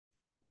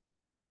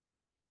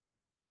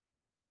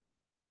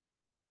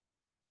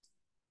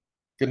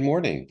Good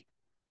morning.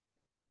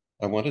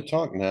 I want to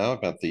talk now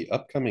about the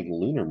upcoming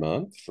lunar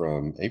month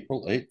from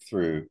April 8th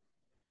through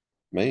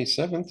May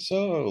 7th.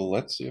 So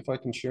let's see if I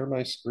can share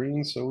my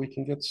screen so we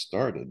can get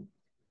started.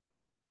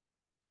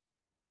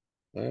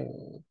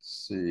 Let's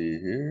see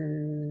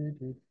here.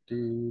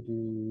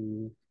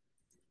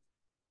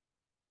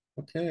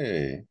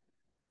 Okay.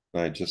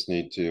 I just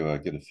need to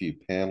get a few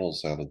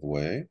panels out of the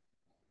way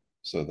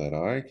so that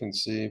I can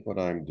see what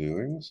I'm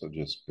doing. So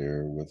just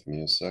bear with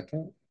me a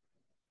second.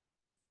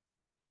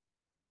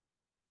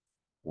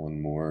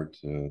 One more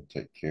to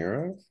take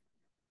care of.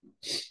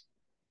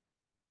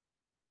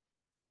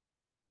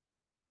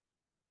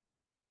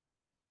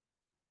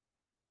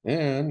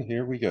 And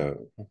here we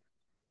go.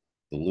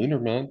 The lunar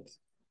month,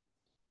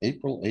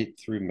 April 8th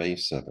through May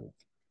 7th.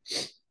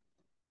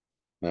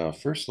 Now,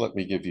 first, let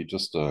me give you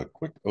just a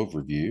quick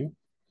overview.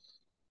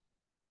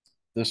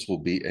 This will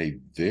be a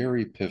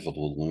very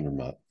pivotal lunar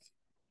month.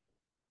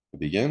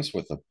 It begins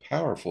with a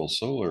powerful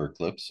solar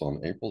eclipse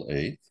on April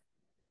 8th,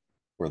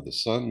 where the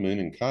sun, moon,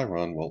 and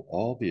Chiron will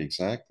all be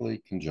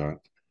exactly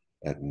conjunct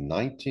at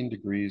 19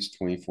 degrees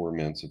 24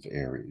 minutes of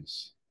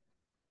Aries.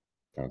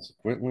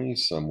 Consequently,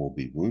 some will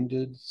be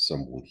wounded,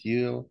 some will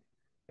heal,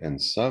 and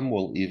some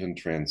will even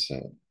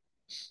transcend.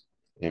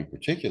 In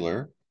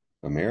particular,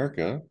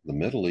 America, the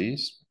Middle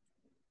East,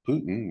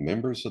 Putin,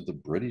 members of the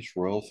British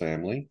royal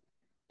family,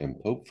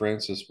 and Pope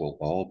Francis will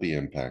all be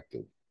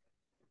impacted.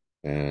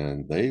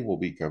 And they will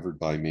be covered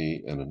by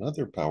me in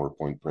another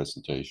PowerPoint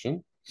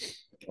presentation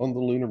on the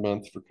lunar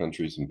month for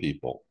countries and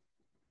people.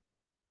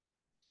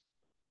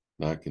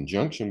 Now, a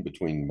conjunction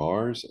between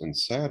Mars and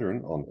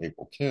Saturn on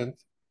April 10th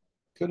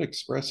could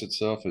express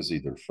itself as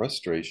either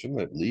frustration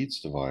that leads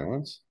to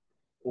violence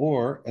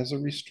or as a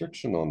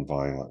restriction on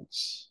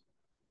violence.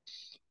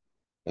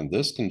 And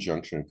this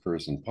conjunction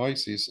occurs in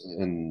Pisces,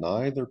 and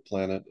neither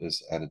planet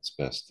is at its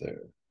best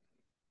there.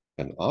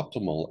 An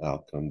optimal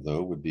outcome,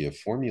 though, would be a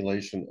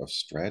formulation of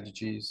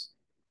strategies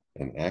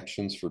and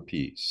actions for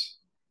peace.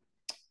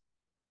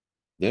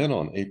 Then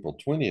on April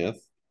 20th,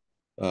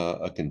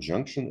 a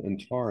conjunction in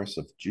Taurus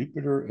of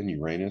Jupiter and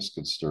Uranus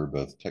could stir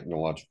both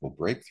technological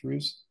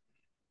breakthroughs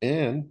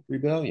and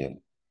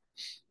rebellion.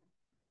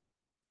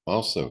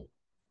 Also,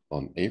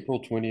 on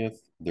April 20th,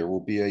 there will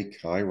be a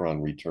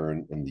Chiron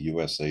return in the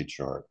USA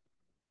chart.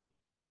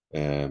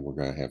 And we're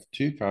going to have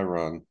two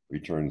Chiron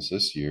returns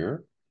this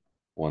year,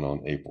 one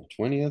on April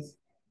 20th,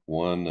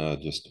 one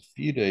just a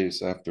few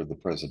days after the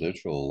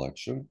presidential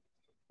election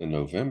in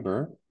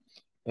November,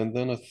 and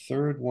then a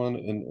third one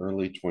in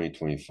early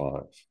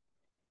 2025.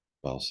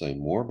 I'll say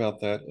more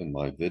about that in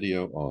my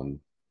video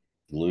on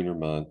lunar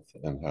month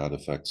and how it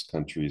affects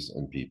countries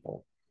and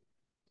people.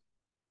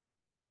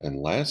 And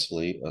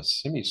lastly, a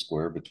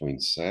semi-square between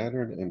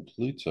Saturn and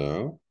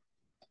Pluto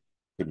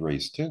could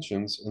raise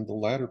tensions in the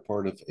latter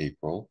part of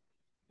April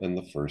and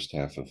the first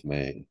half of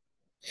May.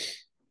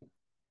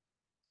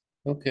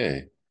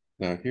 Okay,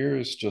 now here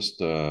is just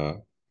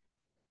a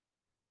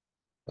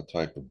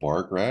type of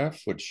bar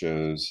graph which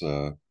shows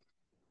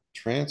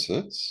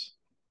transits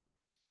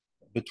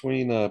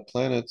between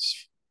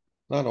planets,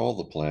 not all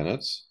the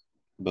planets,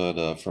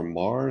 but from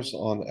Mars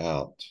on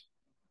out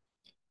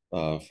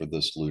for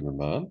this lunar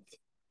month.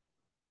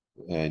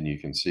 And you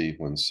can see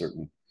when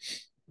certain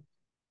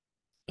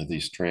of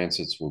these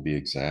transits will be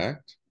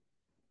exact.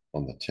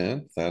 On the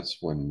 10th, that's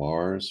when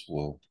Mars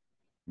will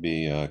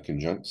be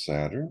conjunct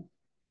Saturn,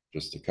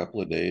 just a couple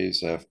of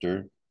days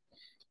after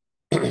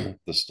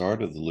the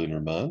start of the lunar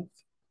month.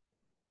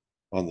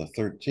 On the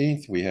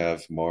 13th, we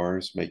have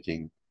Mars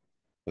making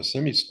a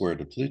semi-square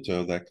to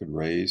Pluto that could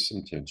raise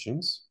some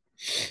tensions.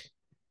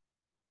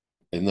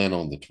 And then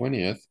on the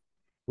 20th,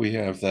 we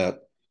have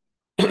that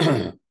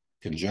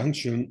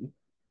conjunction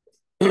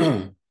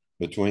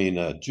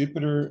between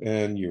Jupiter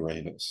and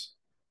Uranus.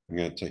 I'm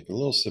going to take a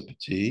little sip of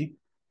tea,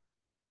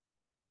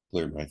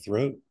 clear my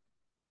throat.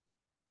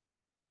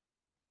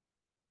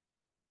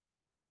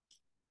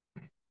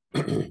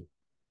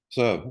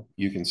 So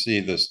you can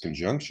see this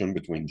conjunction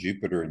between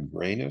Jupiter and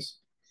Uranus.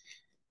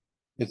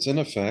 It's in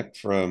effect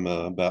from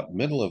about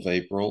middle of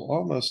April,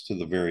 almost to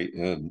the very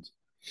end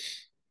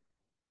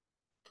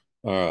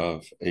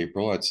of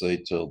April. I'd say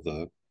till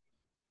the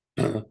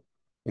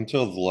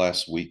until the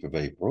last week of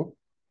April.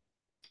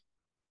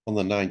 On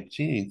the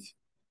 19th,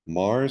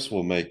 Mars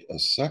will make a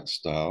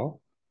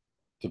sextile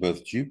to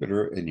both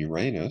Jupiter and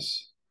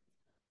Uranus.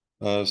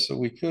 So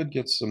we could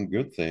get some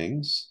good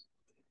things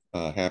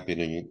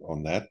happening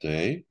on that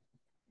day.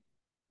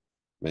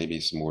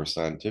 Maybe some more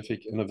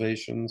scientific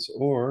innovations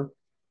or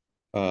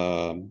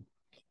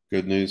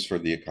good news for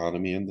the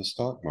economy and the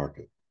stock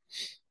market.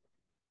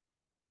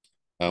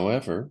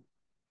 However,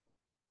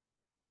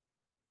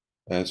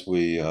 as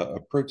we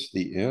approach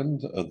the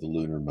end of the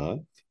lunar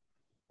month,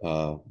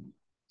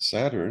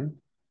 Saturn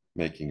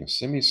making a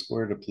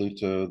semi-square to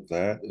Pluto,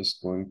 that is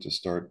going to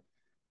start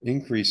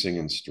increasing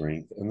in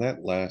strength, and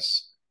that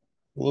lasts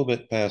a little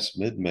bit past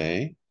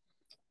mid-May,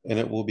 and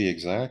it will be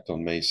exact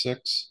on May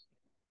 6th,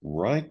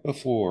 right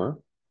before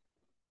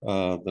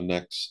the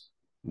next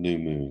new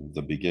moon,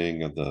 the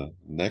beginning of the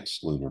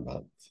next lunar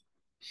month.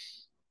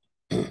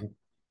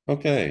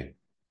 Okay,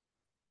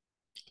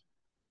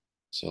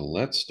 so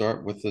let's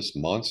start with this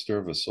monster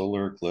of a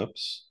solar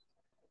eclipse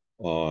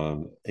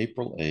on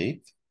April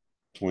 8th,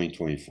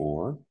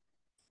 2024.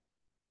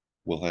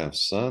 We'll have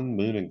Sun,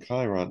 Moon, and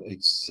Chiron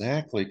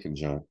exactly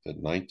conjunct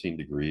at 19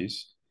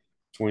 degrees,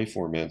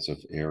 24 minutes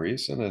of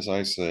Aries. And as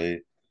I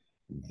say,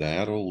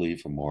 that'll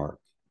leave a mark.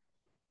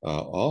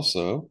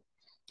 Also,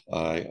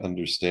 I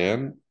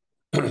understand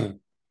that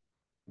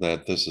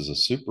this is a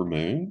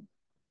supermoon,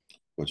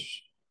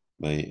 which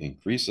may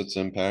increase its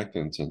impact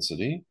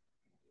intensity.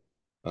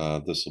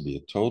 This will be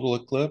a total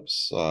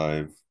eclipse.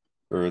 I've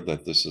heard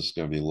that this is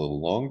going to be a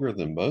little longer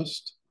than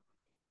most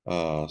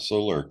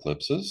solar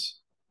eclipses.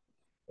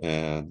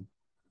 And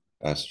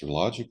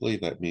astrologically,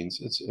 that means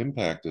its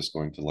impact is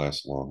going to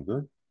last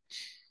longer.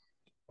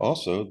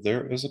 Also,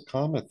 there is a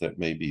comet that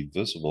may be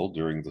visible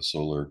during the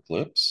solar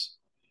eclipse,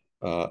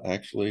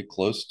 actually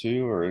close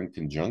to or in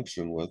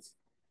conjunction with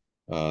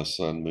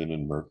Sun, Moon,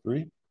 and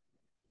Mercury.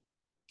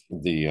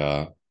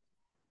 The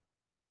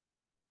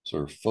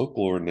sort of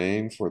folklore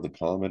name for the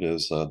comet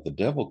is the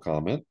Devil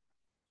Comet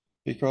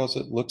because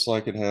it looks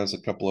like it has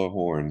a couple of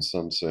horns.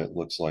 Some say it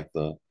looks like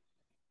the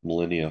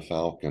Millennia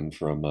Falcon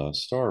from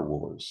Star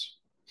Wars.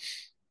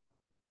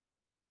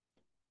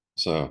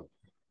 So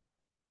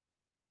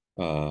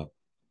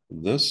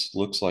this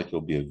looks like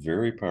it'll be a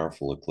very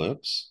powerful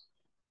eclipse.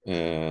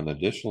 And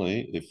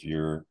additionally, if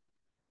you're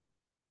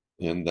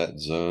in that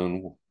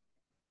zone,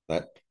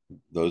 that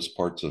those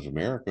parts of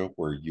America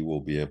where you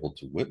will be able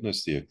to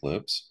witness the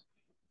eclipse,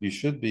 you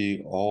should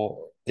be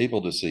all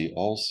able to see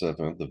all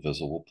seven of the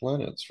visible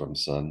planets from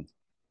Sun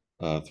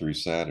through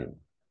Saturn.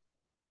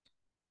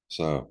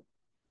 So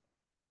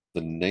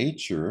the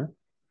nature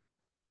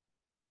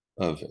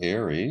of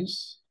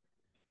Aries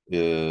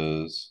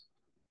is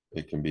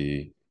it can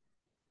be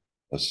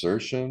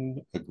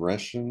assertion,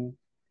 aggression,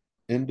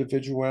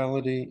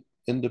 individuality,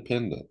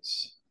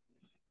 independence.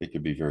 It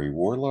could be very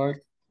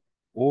warlike,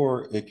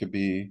 or it could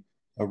be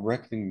a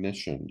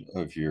recognition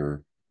of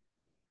your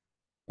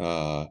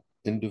uh,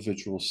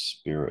 individual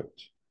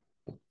spirit,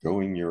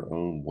 going your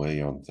own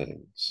way on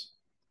things.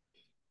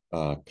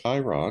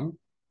 Chiron,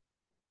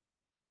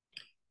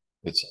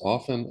 it's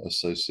often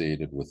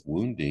associated with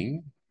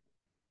wounding,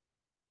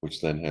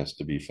 which then has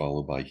to be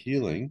followed by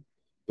healing.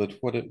 But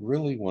what it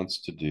really wants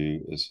to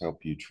do is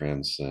help you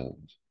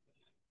transcend.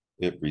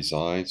 It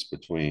resides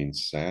between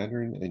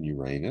Saturn and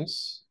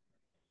Uranus,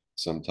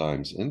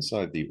 sometimes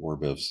inside the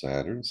orbit of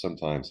Saturn,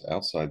 sometimes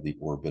outside the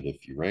orbit of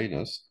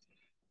Uranus,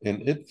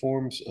 and it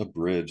forms a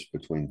bridge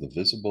between the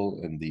visible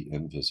and the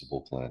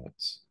invisible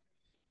planets.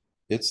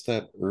 It's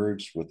that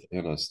urge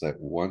within us that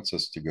wants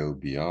us to go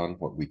beyond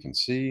what we can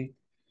see,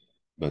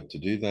 but to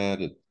do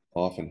that, it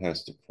often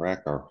has to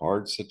crack our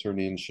hard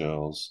Saturnian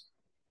shells.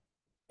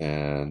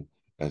 And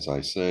as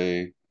I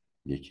say,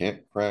 you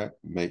can't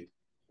make,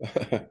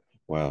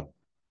 well,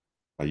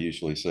 I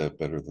usually say it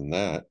better than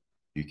that.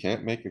 You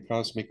can't make a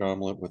cosmic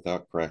omelet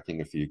without cracking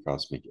a few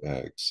cosmic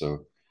eggs.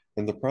 So,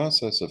 in the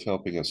process of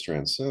helping us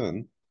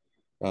transcend,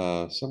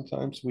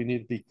 sometimes we need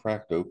to be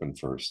cracked open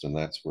first, and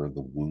that's where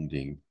the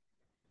wounding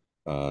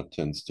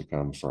tends to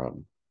come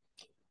from.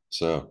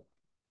 So,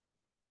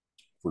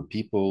 for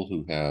people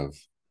who have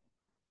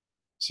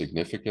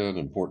significant,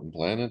 important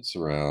planets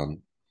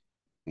around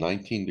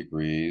 19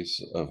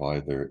 degrees of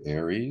either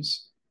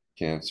Aries,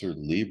 Cancer,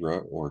 Libra,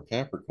 or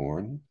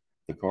Capricorn,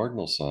 the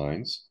cardinal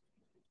signs,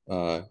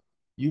 uh,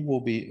 you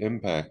will be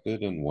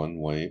impacted in one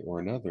way or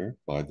another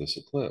by this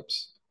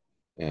eclipse.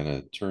 And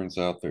it turns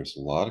out there's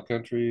a lot of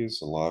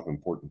countries, a lot of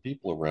important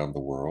people around the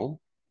world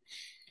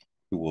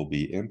who will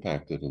be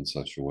impacted in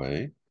such a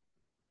way.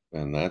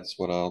 And that's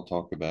what I'll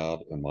talk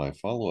about in my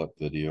follow-up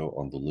video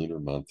on the lunar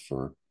month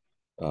for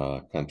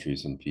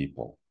countries and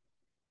people.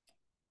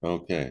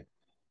 Okay,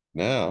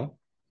 now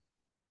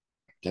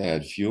to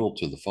add fuel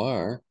to the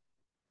fire,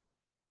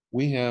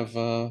 we have,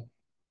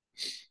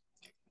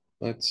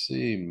 let's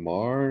see,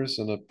 Mars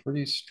in a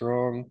pretty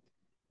strong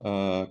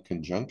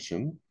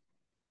conjunction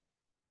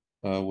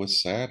with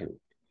Saturn.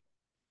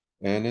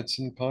 And it's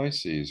in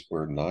Pisces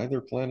where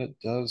neither planet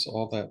does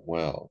all that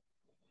well.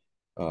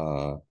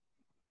 Uh,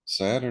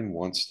 Saturn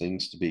wants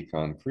things to be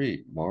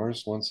concrete,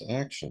 Mars wants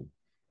action.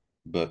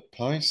 But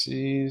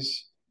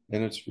Pisces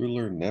and its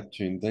ruler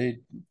Neptune,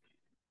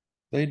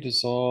 they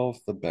dissolve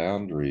the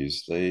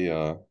boundaries. They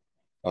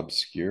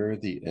obscure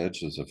the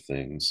edges of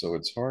things. So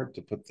it's hard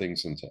to put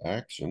things into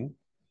action.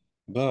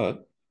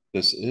 But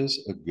this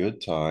is a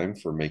good time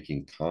for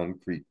making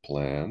concrete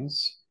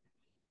plans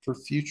for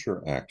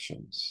future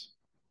actions.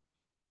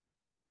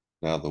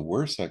 Now, the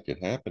worst that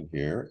could happen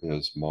here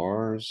is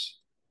Mars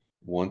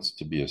wants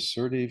to be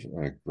assertive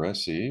and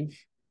aggressive.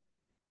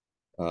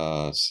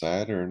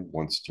 Saturn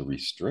wants to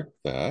restrict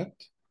that.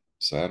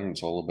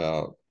 Saturn's all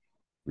about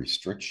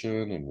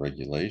restriction and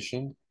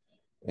regulation.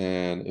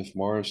 And if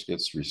Mars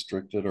gets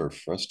restricted or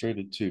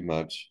frustrated too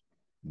much,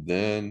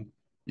 then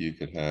you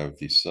could have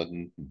these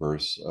sudden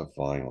bursts of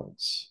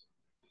violence.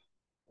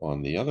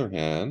 On the other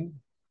hand,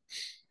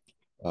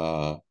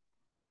 Uh,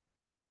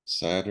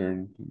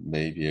 Saturn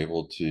may be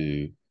able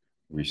to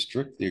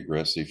restrict the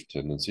aggressive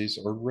tendencies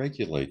or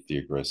regulate the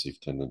aggressive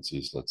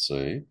tendencies, let's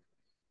say,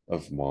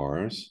 of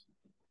Mars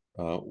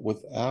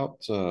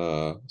without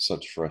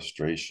such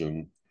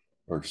frustration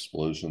or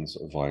explosions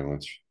of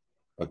violence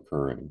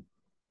occurring.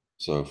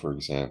 So, for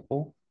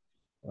example,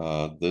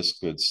 this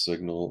could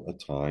signal a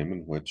time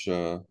in which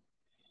a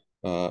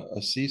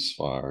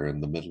ceasefire in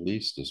the Middle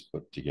East is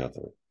put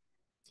together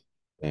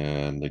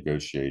and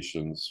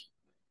negotiations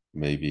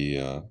maybe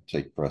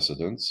take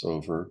precedence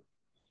over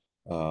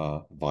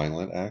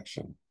violent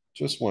action.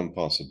 Just one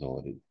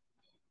possibility.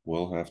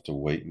 We'll have to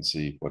wait and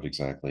see what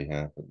exactly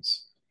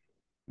happens.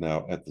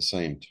 Now, at the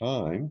same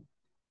time,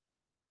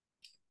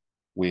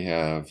 we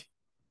have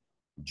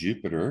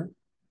Jupiter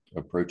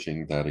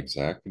approaching that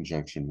exact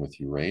conjunction with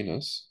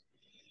Uranus.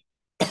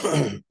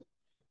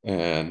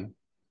 And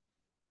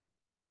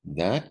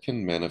that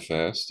can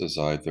manifest as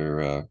either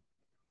a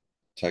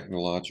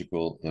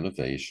technological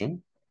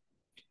innovation.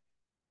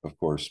 Of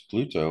course,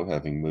 Pluto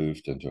having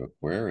moved into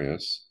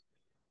Aquarius,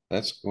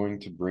 that's going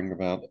to bring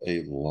about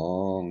a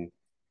long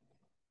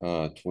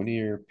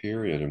 20-year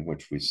period in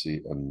which we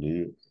see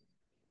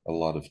a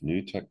lot of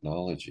new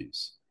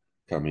technologies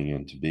coming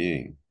into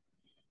being.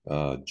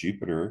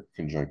 Jupiter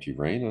conjunct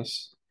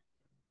Uranus,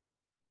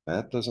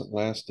 that doesn't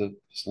last as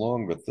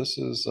long, but this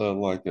is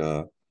like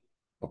a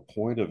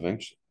point of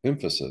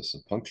emphasis,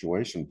 a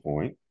punctuation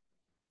point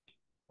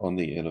on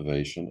the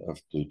innovation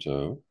of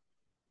Pluto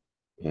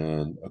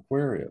and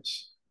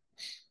Aquarius.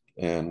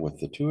 And with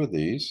the two of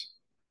these,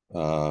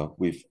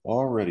 we've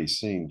already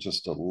seen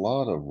just a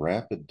lot of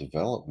rapid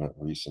development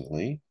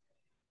recently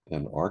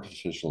in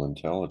artificial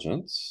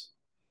intelligence.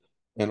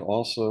 And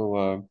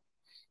also,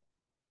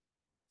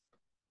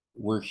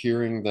 we're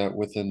hearing that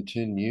within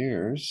 10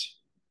 years,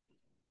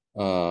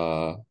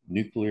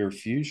 nuclear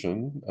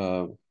fusion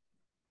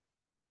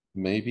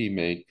may be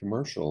made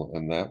commercial,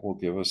 and that will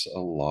give us a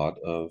lot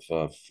of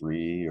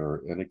free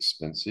or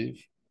inexpensive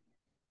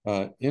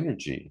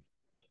energy.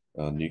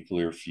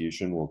 Nuclear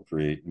fusion will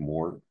create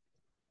more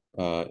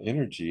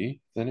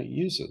energy than it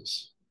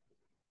uses.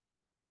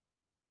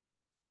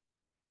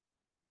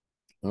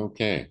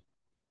 Okay,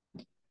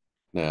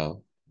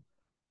 now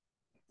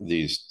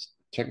these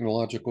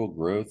technological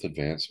growth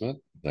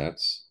advancement,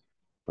 that's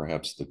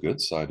perhaps the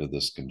good side of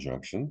this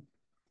conjunction.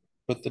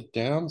 But the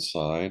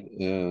downside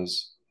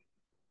is,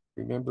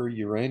 remember,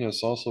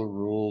 Uranus also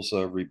rules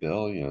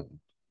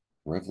rebellion,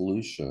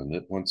 revolution.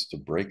 It wants to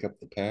break up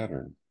the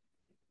pattern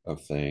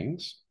of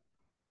things.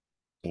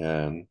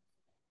 And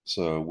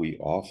so we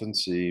often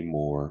see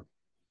more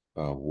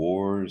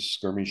wars,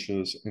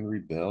 skirmishes, and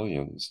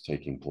rebellions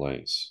taking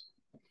place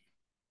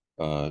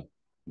uh,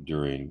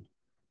 during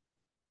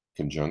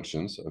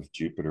conjunctions of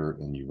Jupiter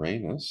and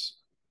Uranus.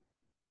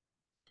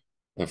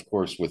 Of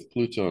course, with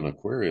Pluto and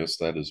Aquarius,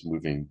 that is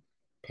moving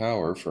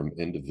power from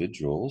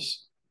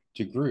individuals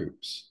to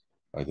groups,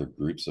 either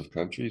groups of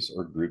countries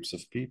or groups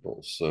of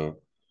people. So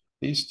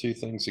these two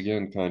things,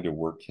 again, kind of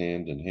work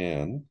hand in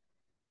hand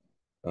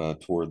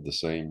toward the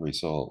same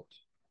result.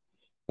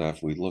 Now,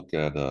 if we look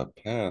at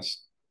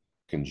past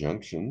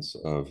conjunctions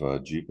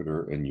of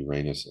Jupiter and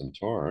Uranus and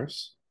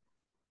Taurus,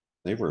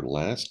 they were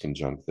last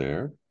conjunct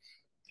there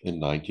in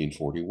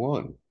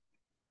 1941.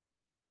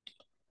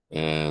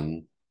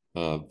 And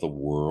the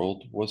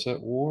world was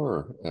at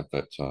war at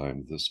that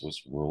time. This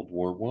was World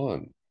War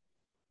One.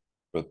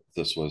 But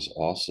this was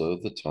also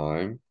the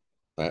time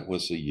that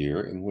was the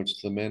year in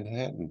which the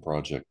Manhattan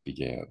Project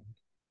began,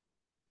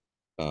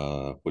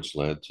 which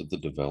led to the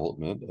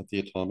development of the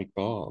atomic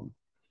bomb.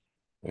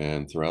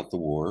 And throughout the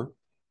war,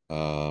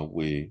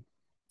 we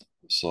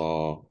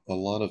saw a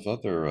lot of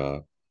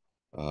other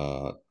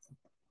uh,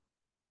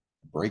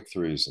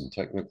 breakthroughs and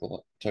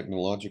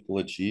technological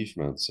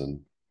achievements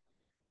and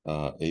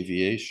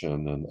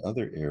aviation and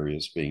other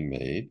areas being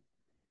made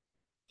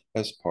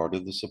as part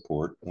of the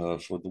support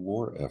for the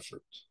war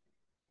effort.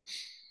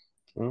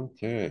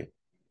 Okay,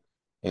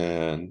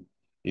 and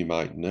you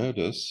might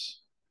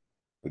notice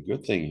the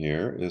good thing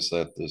here is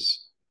that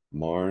this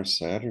Mars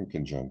Saturn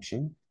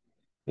conjunction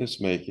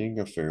is making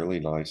a fairly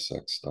nice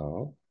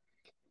sextile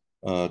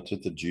to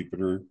the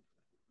Jupiter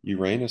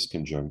Uranus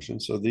conjunction.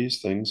 So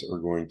these things are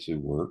going to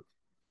work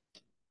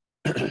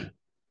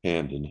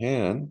hand in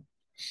hand.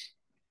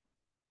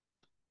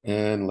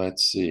 And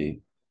let's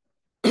see.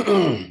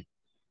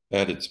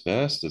 At its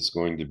best, it's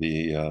going to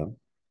be, a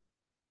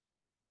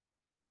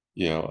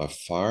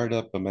fired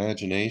up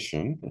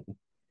imagination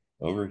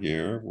over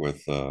here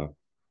with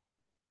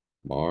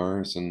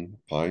Mars and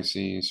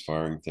Pisces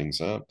firing things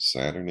up,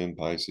 Saturn and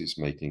Pisces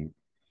making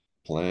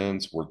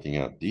plans, working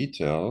out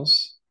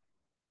details.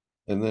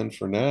 And then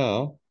for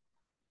now,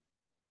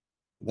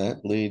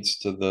 that leads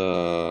to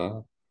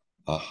the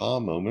aha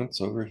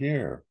moments over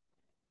here.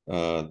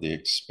 The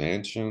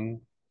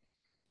expansion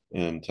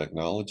in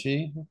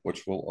technology,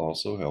 which will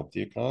also help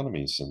the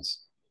economy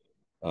since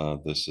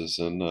this is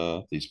in,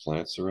 these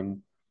plants are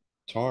in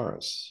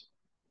Taurus.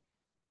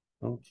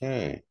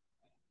 Okay,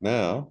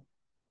 now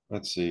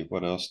let's see,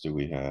 what else do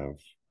we have?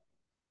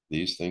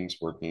 these things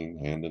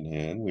working hand in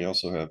hand. We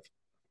also have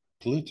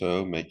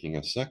Pluto making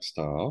a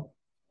sextile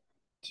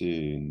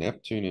to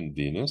Neptune and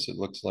Venus. It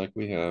looks like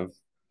we have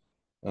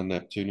a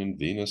Neptune and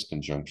Venus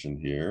conjunction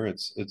here.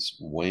 It's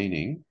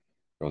waning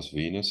because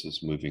Venus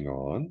is moving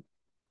on,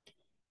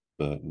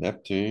 but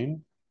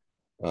Neptune,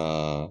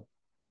 uh,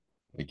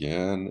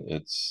 again,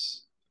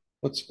 it's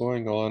what's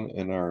going on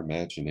in our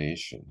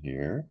imagination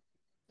here.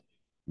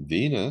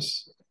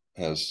 Venus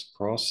has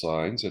cross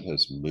signs. It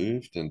has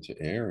moved into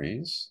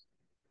Aries.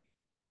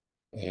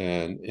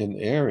 And in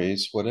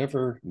Aries,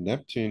 whatever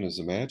Neptune is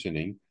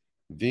imagining,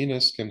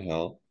 Venus can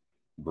help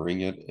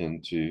bring it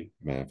into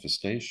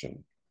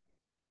manifestation.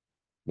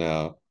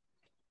 Now,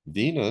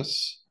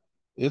 Venus,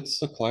 it's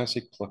the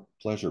classic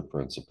pleasure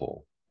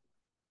principle,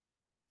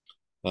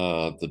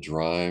 the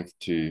drive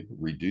to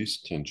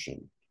reduce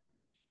tension.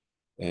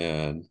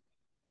 And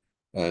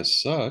as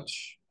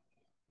such,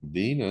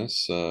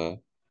 Venus,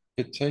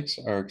 it takes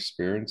our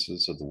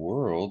experiences of the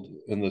world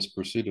in this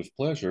pursuit of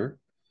pleasure.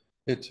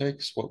 It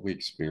takes what we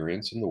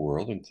experience in the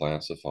world and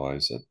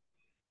classifies it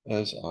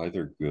as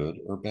either good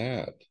or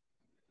bad.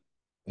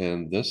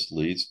 And this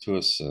leads to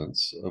a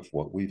sense of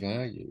what we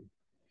value.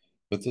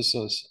 But this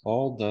is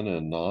all done in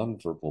a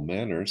nonverbal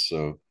manner.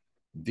 So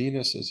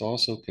Venus is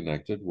also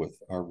connected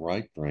with our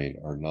right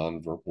brain, our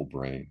nonverbal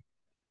brain.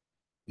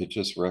 It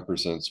just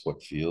represents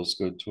what feels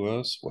good to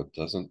us, what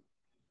doesn't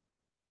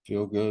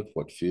feel good,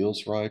 what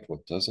feels right,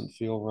 what doesn't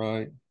feel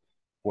right,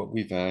 what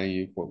we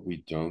value, what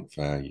we don't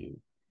value.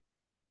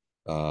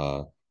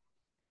 Uh,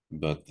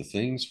 but the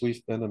things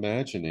we've been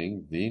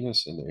imagining,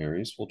 Venus and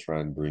Aries will try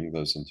and bring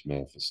those into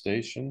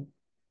manifestation.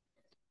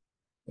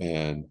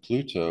 And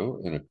Pluto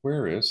in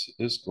Aquarius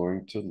is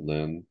going to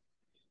lend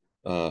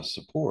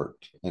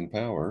support and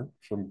power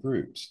from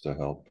groups to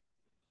help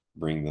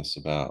bring this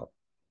about.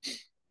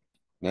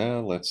 Now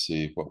let's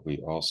see what we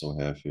also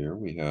have here.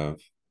 We have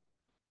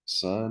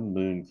Sun,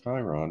 Moon,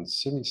 Chiron,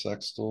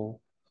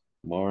 semi-sextile,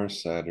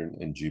 Mars, Saturn,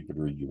 and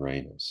Jupiter,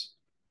 Uranus.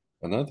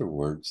 In other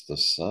words, the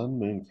Sun,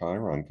 Moon,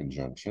 Chiron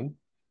conjunction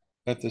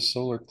at the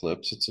solar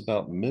eclipse, it's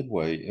about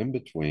midway in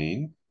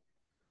between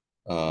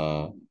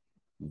uh,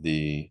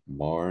 the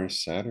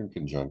Mars, Saturn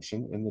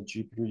conjunction and the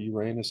Jupiter,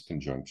 Uranus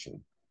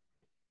conjunction.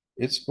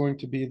 It's going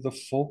to be the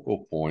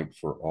focal point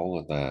for all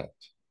of that.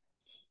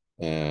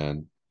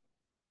 And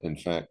in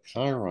fact,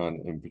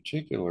 Chiron in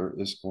particular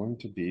is going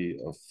to be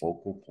a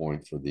focal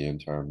point for the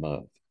entire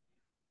month.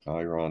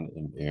 Chiron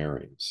in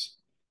Aries.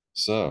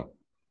 So,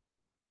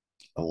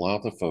 a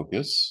lot of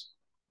focus,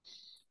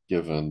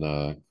 given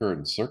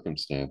current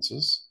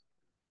circumstances,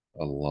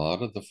 a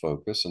lot of the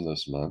focus in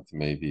this month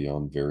may be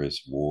on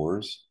various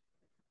wars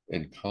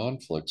and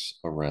conflicts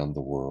around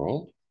the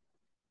world.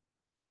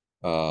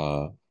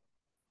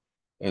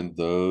 And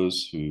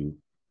those who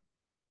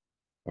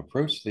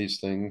approach these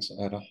things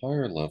at a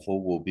higher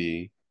level will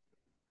be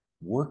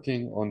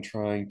working on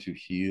trying to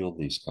heal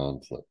these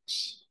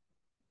conflicts,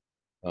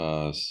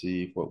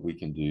 see what we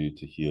can do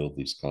to heal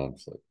these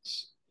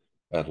conflicts.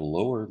 At a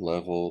lower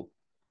level,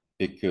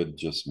 it could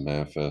just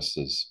manifest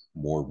as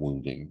more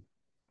wounding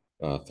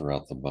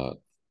throughout the month.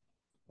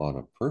 On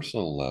a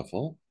personal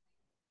level,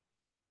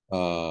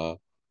 uh,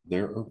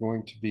 there are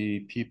going to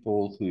be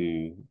people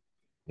who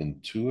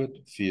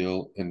intuit,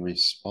 feel, and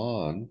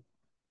respond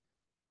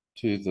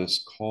to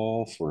this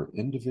call for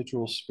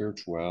individual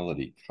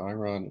spirituality.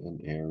 Chiron in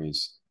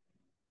Aries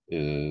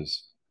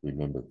is,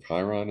 remember,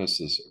 Chiron is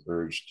this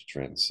urge to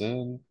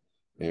transcend.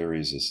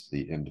 Aries is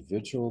the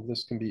individual.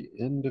 This can be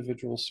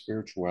individual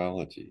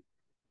spirituality.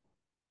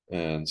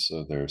 And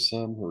so there are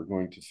some who are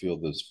going to feel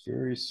this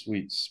very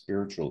sweet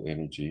spiritual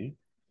energy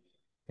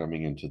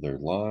coming into their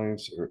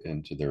lives or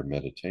into their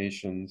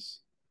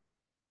meditations.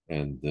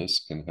 And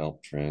this can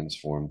help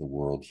transform the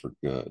world for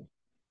good.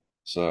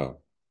 So,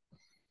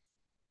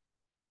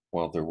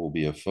 while there will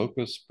be a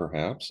focus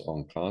perhaps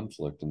on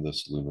conflict in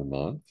this lunar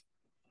month,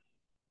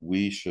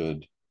 we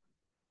should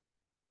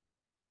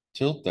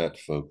tilt that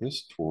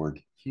focus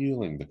toward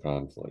healing the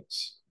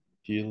conflicts,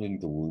 healing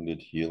the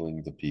wounded,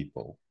 healing the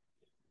people,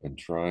 and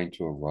trying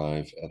to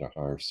arrive at a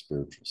higher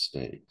spiritual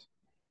state.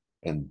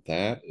 And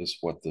that is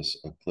what this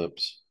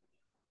eclipse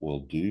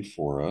will do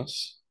for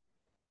us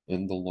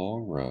in the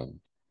long run.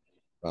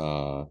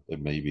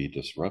 It may be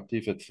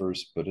disruptive at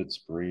first, but it's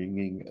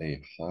bringing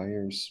a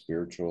higher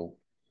spiritual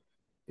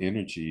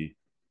energy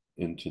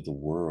into the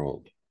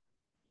world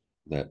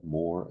that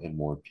more and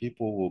more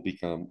people will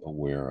become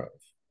aware of.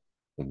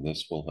 And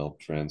this will help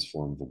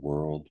transform the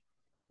world,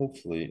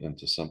 hopefully,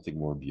 into something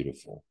more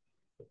beautiful.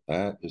 But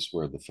that is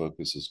where the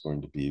focus is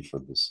going to be for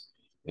this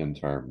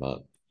entire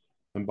month.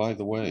 And by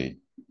the way,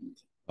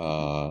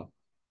 uh,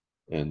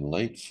 in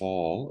late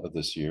fall of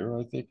this year,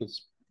 I think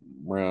it's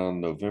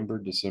around November,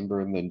 December,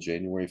 and then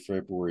January,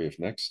 February of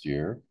next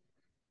year,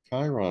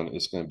 Chiron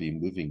is going to be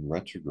moving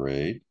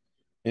retrograde.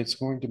 It's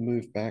going to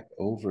move back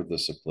over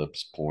this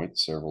eclipse point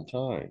several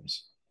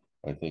times.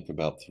 I think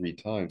about 3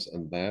 times,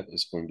 and that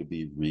is going to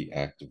be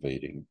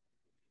reactivating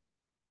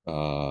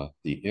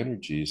the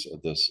energies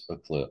of this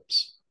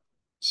eclipse.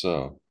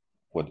 So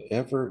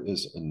whatever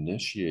is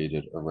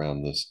initiated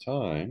around this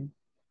time,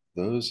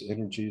 those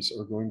energies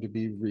are going to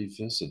be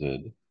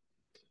revisited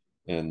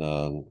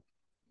in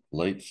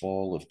late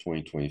fall of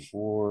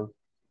 2024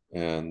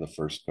 and the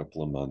first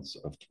couple of months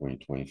of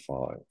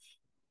 2025.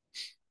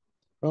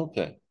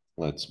 Okay,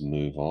 let's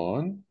move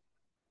on.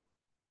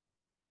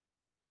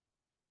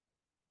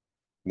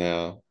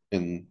 Now,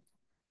 in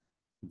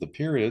the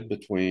period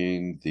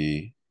between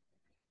the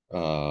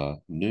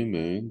new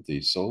moon,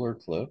 the solar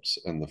eclipse,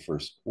 and the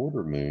first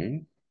quarter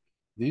moon,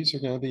 these are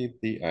going to be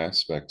the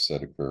aspects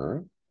that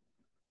occur.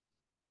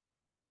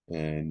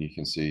 And you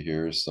can see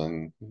here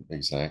Sun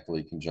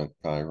exactly conjunct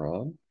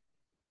Chiron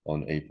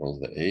on April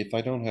the 8th.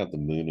 I don't have the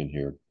moon in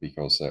here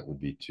because that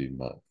would be too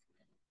much.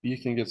 You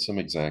can get some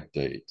exact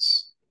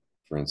dates.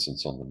 For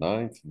instance, on the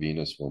 9th,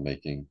 Venus will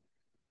making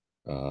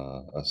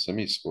a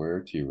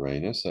semi-square to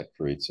Uranus. That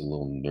creates a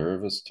little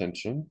nervous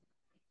tension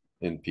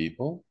in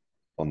people.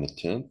 On the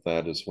 10th,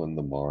 that is when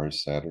the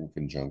Mars-Saturn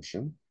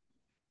conjunction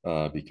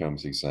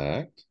becomes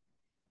exact.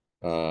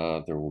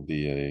 There will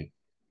be a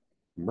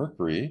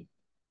Mercury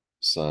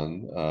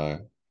Sun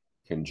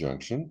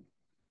conjunction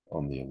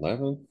on the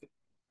 11th.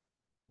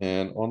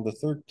 And on the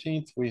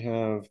 13th, we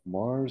have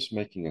Mars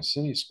making a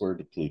semi-square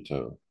to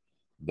Pluto.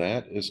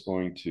 That is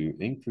going to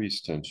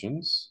increase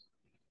tensions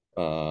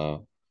uh,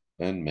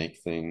 and make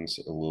things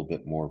a little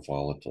bit more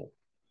volatile.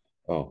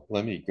 Oh,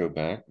 let me go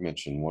back,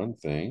 mention one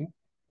thing.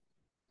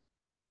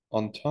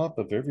 On top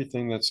of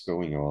everything that's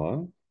going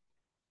on,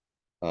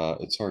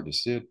 it's hard to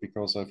see it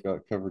because I've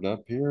got covered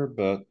up here,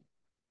 but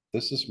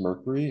this is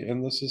Mercury,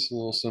 and this is a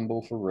little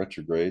symbol for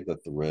retrograde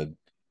that the red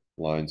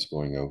line's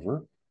going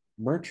over.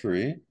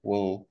 Mercury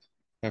will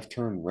have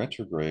turned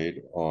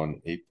retrograde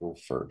on April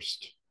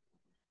 1st.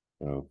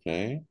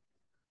 Okay,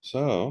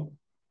 so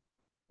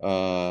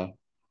uh,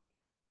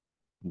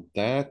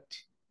 that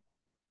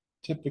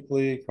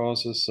typically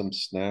causes some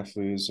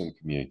snafus in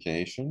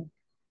communication.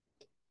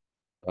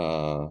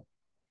 Uh,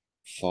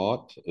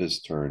 Thought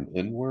is turned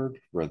inward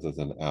rather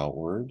than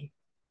outward,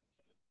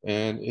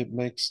 and it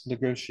makes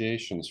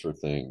negotiations for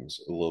things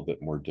a little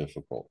bit more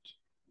difficult.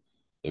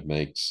 It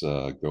makes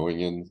going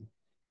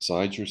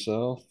inside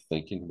yourself,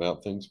 thinking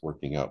about things,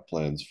 working out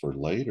plans for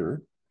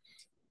later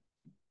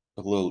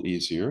a little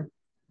easier,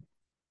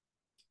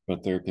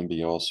 but there can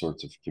be all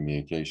sorts of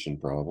communication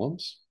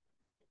problems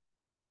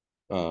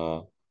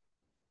of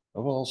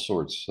all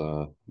sorts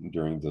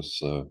during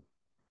this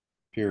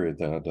period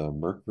that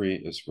Mercury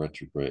is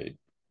retrograde.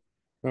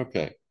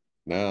 Okay,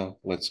 now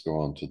let's go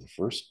on to the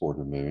first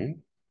quarter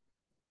moon.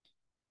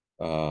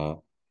 Uh,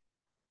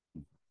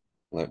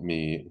 Let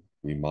me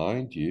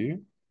remind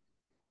you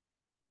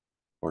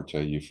or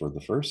tell you for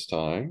the first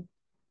time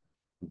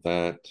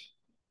that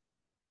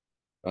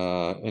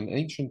in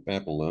ancient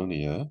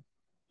Babylonia,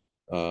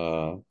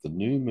 the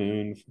new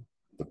moon,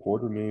 the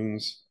quarter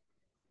moons,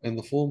 and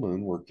the full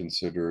moon were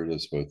considered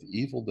as both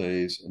evil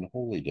days and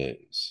holy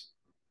days.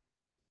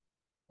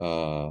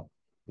 Uh,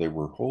 they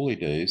were holy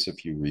days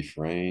if you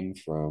refrain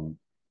from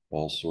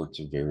all sorts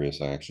of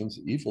various actions,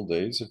 evil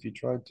days if you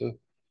tried to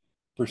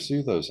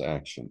pursue those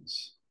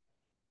actions.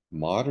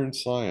 Modern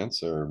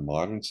science or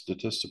modern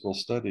statistical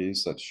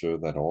studies that show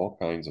that all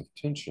kinds of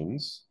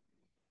tensions,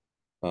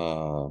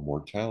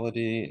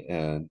 mortality,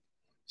 and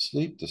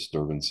sleep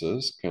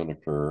disturbances can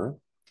occur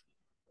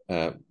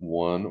at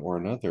one or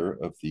another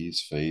of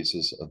these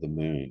phases of the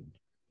moon.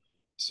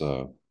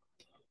 So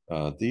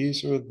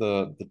these are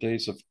the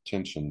days of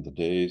tension, the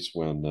days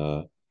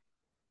when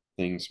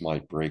things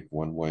might break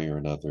one way or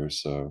another.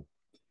 So,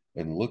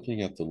 in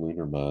looking at the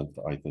lunar month,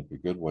 I think a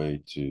good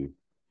way to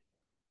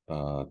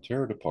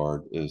tear it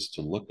apart is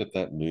to look at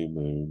that new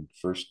moon,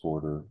 first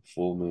quarter,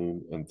 full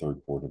moon, and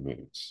third quarter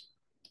moons.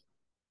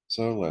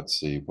 So let's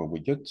see, when we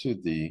get to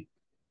the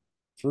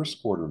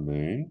first quarter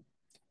moon,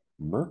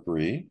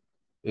 Mercury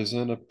is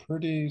in a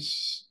pretty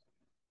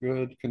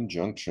good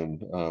conjunction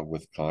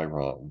with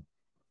Chiron.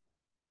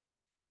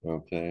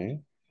 Okay,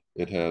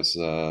 it has,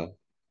 it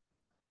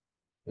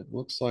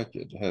looks like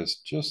it has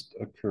just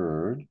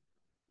occurred.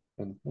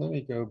 And let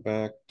me go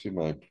back to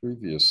my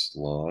previous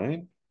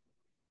slide.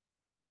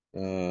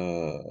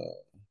 Uh,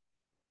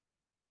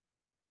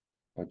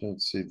 I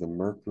don't see the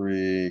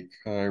Mercury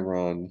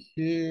Chiron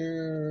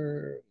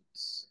here.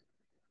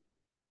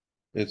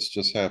 It's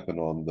just happened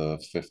on the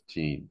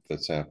 15th.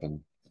 That's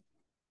happened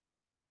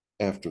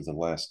after the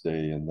last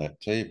day in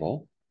that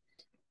table.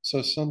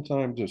 So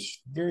sometime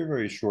just very,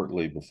 very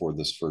shortly before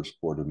this first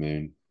quarter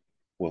moon,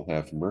 we'll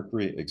have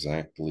Mercury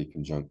exactly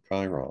conjunct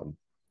Chiron.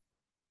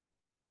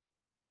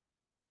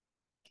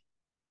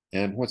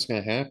 And what's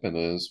going to happen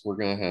is we're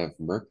going to have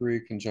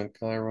Mercury conjunct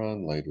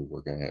Chiron. Later,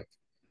 we're going to have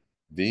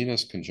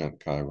Venus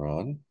conjunct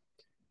Chiron.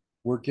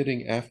 We're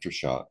getting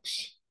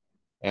aftershocks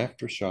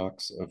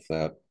of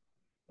that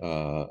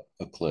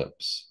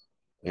eclipse.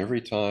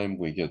 Every time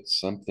we get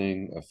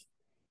something of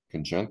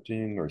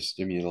conjuncting or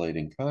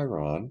stimulating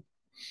Chiron,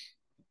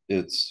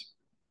 it's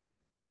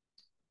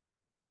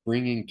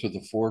bringing to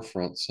the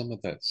forefront some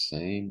of that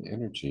same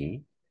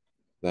energy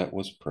that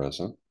was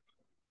present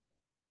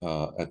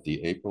at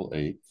the April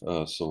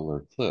 8th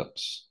solar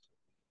eclipse.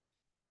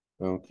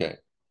 Okay,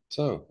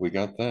 so we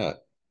got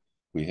that.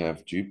 We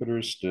have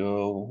Jupiter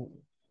still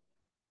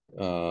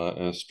in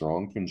a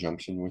strong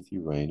conjunction with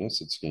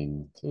Uranus. It's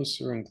getting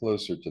closer and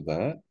closer to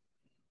that.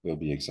 We'll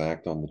be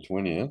exact on the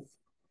 20th.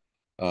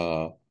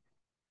 Uh,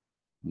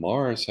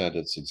 Mars had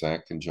its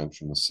exact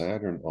conjunction with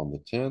Saturn on the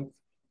 10th.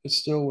 It's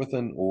still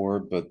within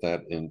orb, but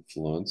that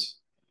influence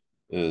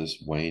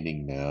is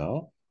waning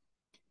now.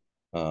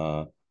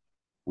 Uh,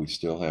 we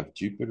still have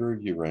Jupiter,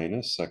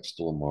 Uranus,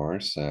 sextile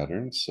Mars,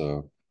 Saturn.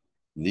 So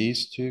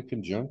these two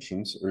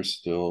conjunctions are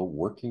still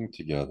working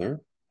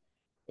together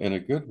in a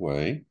good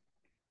way.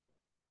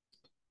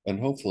 And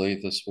hopefully,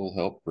 this will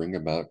help bring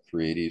about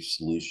creative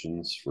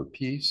solutions for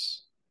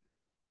peace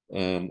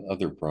and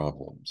other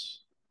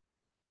problems.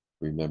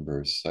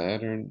 Remember,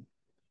 Saturn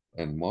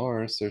and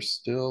Mars, they're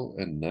still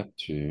in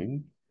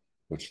Neptune,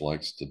 which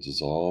likes to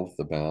dissolve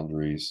the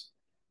boundaries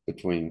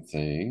between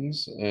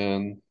things,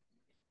 and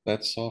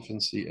that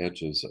softens the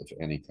edges of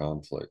any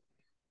conflict.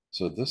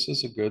 So, this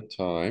is a good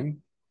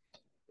time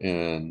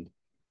and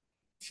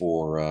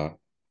for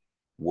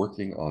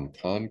working on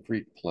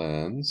concrete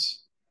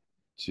plans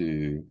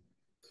to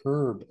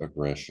curb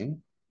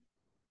aggression.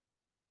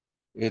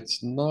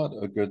 It's not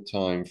a good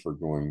time for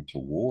going to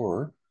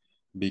war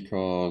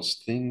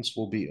because things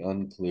will be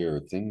unclear,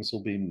 things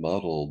will be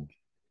muddled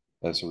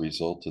as a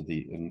result of the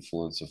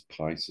influence of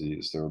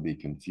Pisces. There will be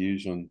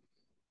confusion,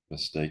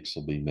 mistakes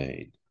will be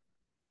made.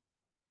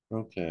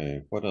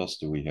 Okay, what else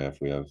do we have?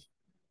 We have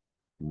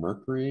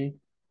Mercury.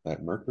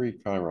 That Mercury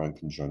Chiron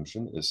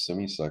conjunction is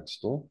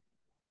semisextile,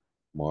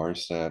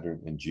 Mars,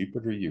 Saturn, and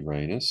Jupiter,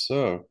 Uranus.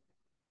 So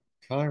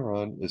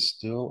Chiron is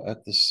still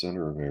at the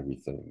center of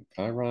everything.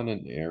 Chiron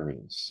and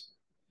Aries.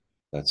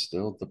 That's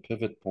still the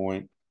pivot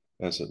point,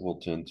 as it will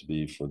tend to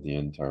be for the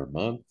entire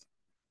month.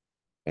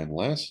 And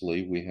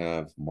lastly, we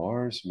have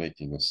Mars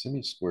making a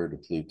semi-square to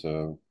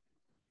Pluto.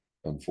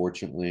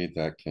 Unfortunately,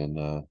 that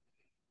can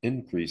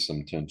increase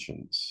some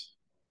tensions.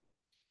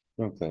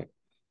 Okay.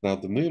 Now,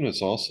 the moon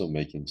is also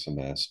making some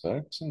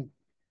aspects,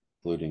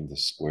 including the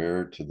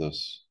square to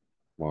this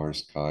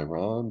Mars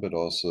Chiron, but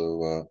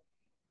also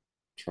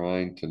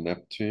trine to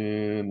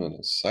Neptune and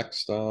a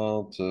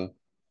sextile to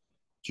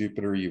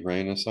Jupiter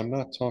Uranus. I'm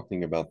not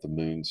talking about the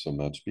moon so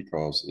much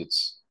because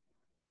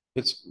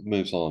it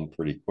moves on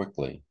pretty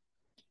quickly.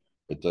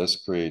 It does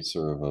create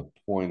sort of a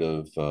point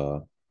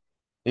of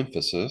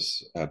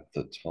emphasis at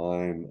the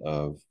time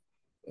of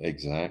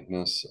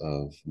exactness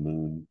of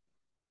moon,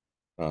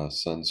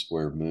 sun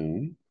square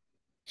moon.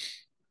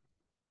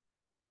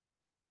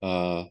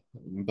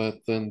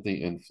 But then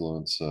the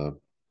influence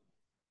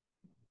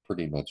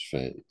pretty much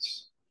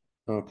fades.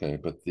 Okay,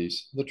 but the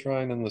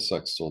trine and the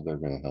sextile, they're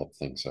going to help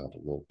things out a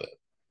little bit.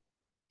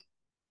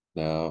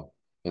 Now,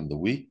 in the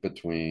week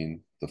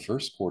between the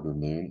first quarter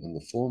moon and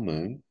the full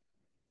moon,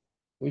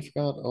 we've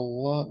got a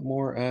lot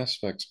more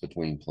aspects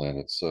between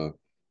planets. So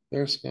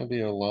there's going to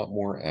be a lot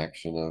more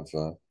action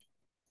of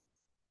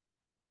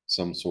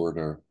some sort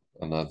or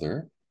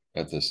another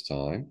at this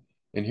time.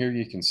 And here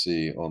you can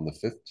see on the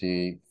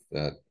 15th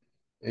at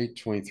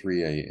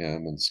 8:23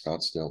 a.m. in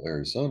Scottsdale,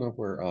 Arizona,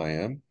 where I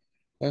am,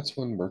 that's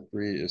when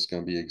Mercury is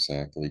going to be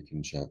exactly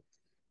conjunct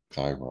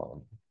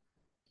Chiron.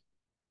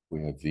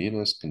 We have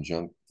Venus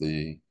conjunct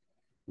the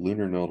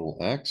lunar nodal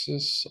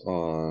axis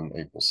on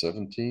April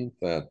 17th.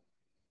 That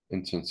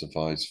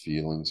intensifies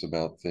feelings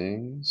about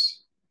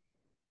things.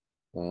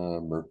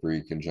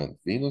 Mercury conjunct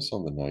Venus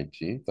on the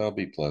 19th. That'll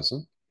be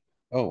pleasant.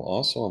 Oh,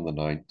 also on the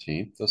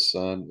 19th, the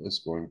sun is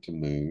going to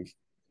move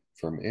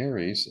from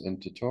Aries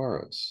into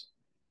Taurus.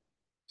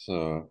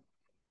 So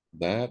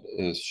that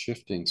is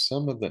shifting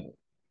some of the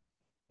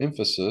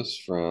emphasis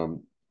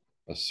from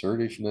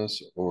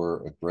assertiveness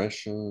or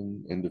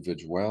aggression,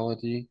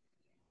 individuality,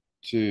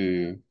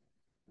 to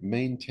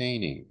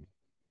maintaining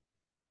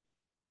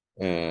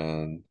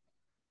and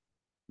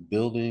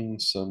building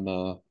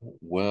some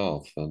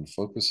wealth and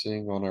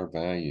focusing on our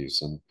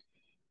values and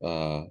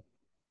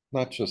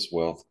not just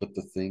wealth, but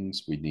the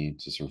things we need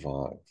to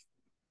survive.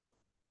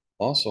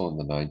 Also on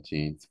the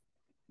 19th,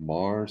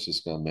 Mars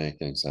is going to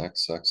make an exact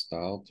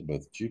sextile to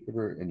both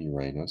Jupiter and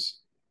Uranus,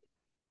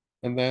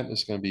 and that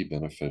is going to be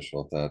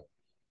beneficial. That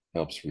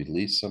helps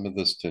release some of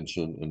this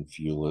tension and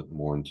fuel it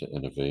more into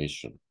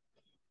innovation,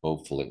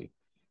 hopefully.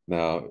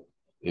 Now,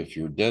 if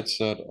you're dead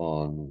set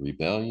on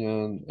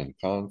rebellion and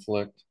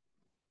conflict,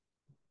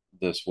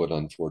 this would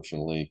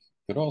unfortunately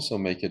could also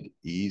make it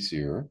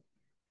easier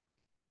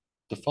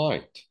to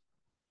fight.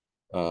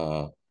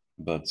 Uh,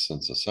 but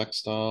since a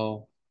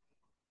sextile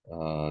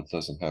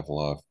doesn't have a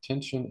lot of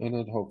tension in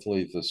it,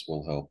 hopefully this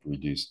will help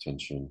reduce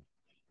tension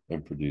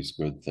and produce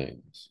good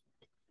things.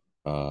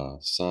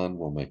 Sun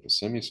will make a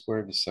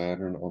semi-square to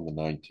Saturn on the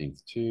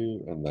 19th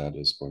too, and that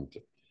is going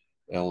to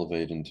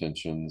elevate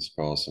intentions,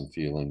 cause some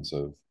feelings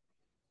of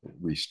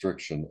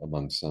restriction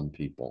among some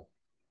people.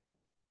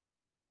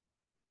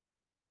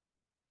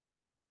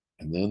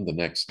 And then the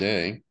next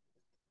day,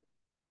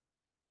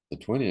 the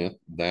 20th,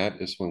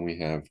 that is when we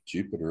have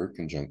Jupiter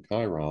conjunct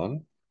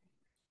Chiron.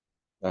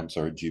 I'm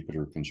sorry,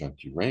 Jupiter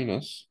conjunct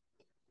Uranus.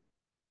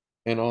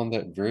 And on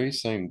that very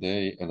same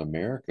day in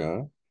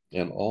America,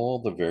 and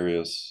all the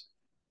various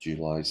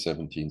July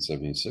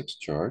 1776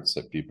 charts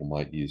that people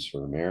might use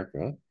for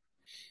America,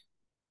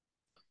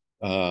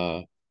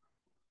 uh,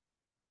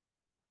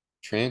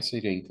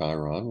 transiting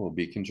Chiron will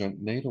be conjunct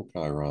natal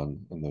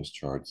Chiron in those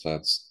charts.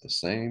 That's the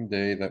same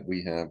day that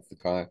we have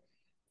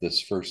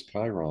this first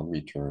Chiron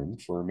return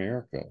for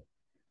America.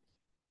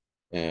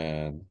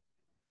 And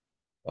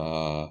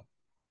uh,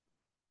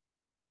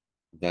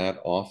 that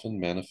often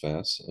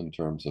manifests in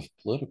terms of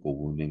political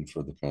wounding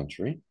for the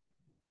country.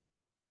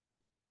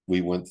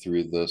 We went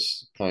through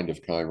this kind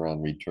of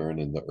Chiron return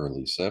in the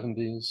early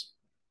 70s.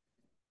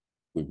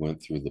 We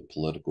went through the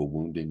political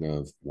wounding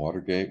of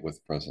Watergate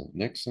with President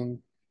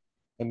Nixon.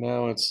 And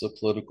now it's the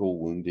political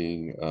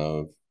wounding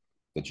of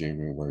the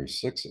January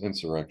 6th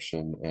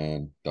insurrection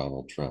and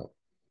Donald Trump.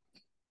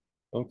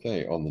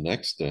 Okay, on the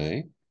next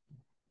day,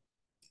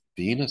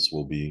 Venus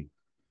will be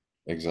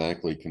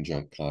exactly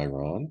conjunct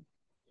Chiron.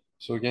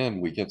 So again,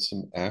 we get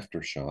some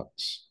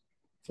aftershocks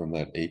from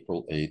that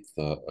April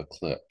 8th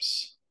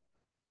eclipse.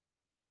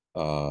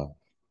 Uh,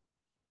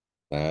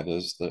 that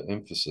is the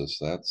emphasis.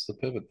 That's the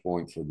pivot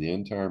point for the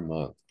entire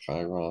month,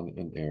 Chiron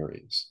in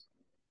Aries.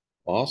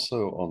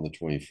 Also on the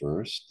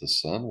 21st, the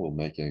sun will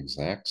make an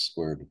exact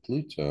square to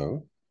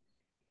Pluto,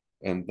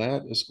 and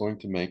that is going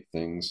to make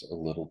things a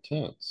little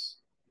tense.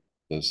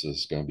 This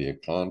is going to be a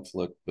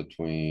conflict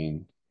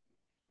between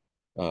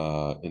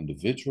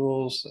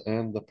individuals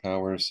and the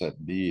powers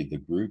that be, the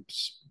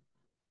groups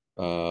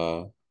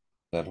uh,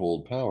 that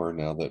hold power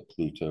now that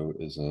Pluto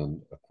is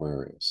in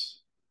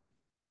Aquarius.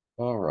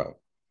 All right.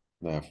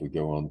 Now, if we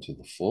go on to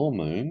the full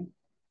moon,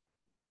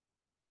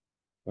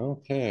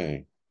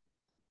 okay,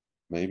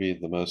 maybe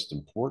the most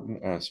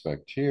important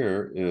aspect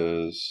here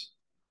is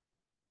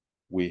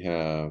we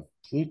have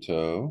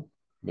Pluto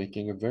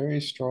making a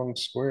very strong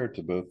square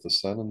to both the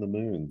sun and the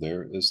moon.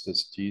 There is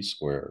this T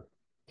square.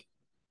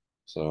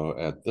 So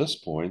at this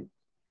point,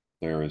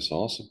 there is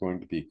also going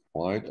to be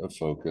quite a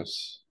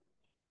focus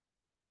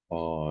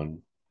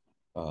on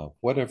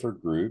whatever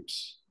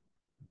groups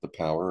the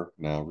power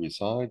now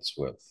resides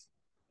with.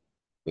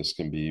 This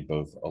can be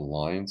both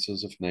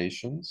alliances of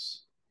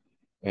nations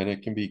and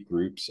it can be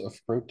groups of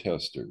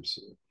protesters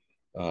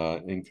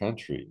in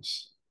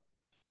countries,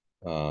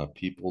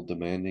 people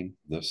demanding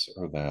this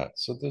or that.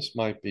 So this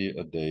might be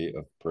a day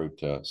of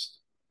protest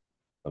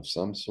of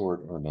some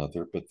sort or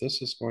another, but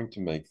this is going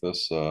to make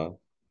this, uh,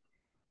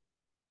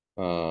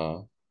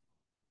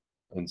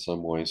 in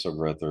some ways, a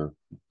rather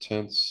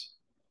tense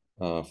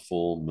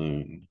full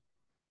moon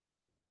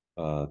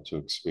to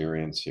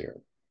experience here.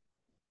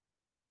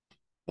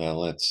 Now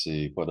let's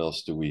see, what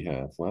else do we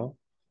have? Well,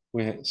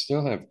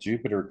 still have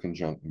Jupiter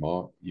conjunct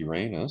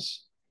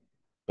Uranus,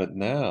 but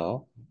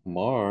now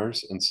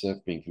Mars, instead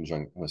of being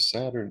conjunct with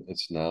Saturn,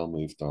 it's now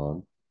moved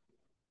on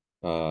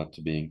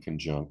to being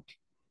conjunct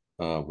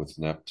with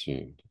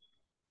Neptune.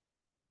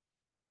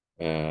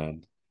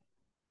 And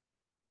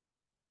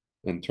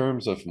in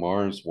terms of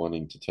Mars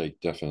wanting to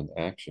take definite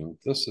action,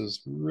 this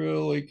is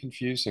really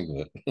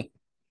confusing it.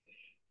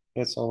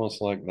 It's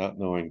almost like not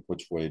knowing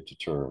which way to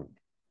turn.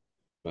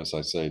 As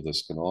I say,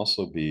 this can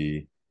also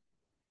be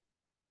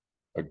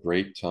a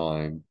great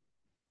time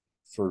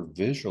for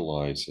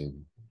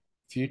visualizing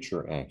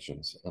future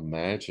actions,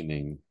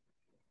 imagining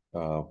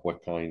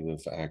what kind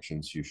of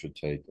actions you should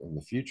take in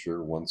the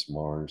future once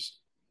Mars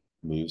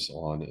moves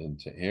on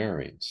into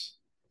Aries.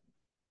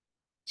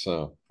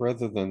 So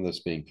rather than this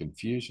being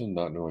confusion,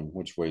 not knowing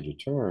which way to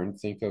turn,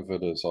 think of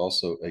it as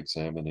also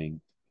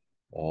examining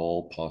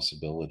all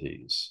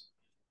possibilities.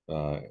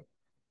 Uh,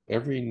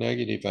 every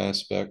negative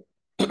aspect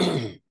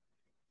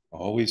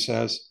always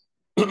has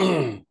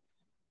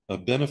a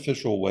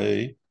beneficial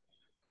way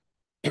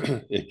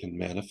it can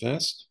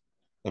manifest.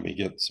 Let me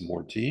get some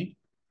more tea.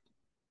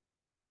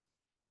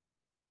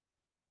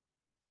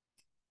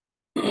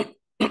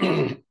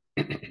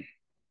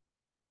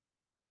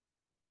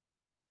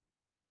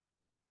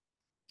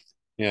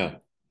 Yeah,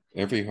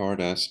 every hard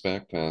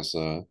aspect has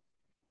a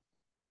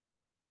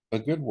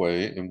good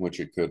way in which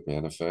it could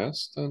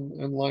manifest,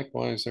 and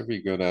likewise,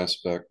 every good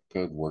aspect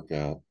could work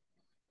out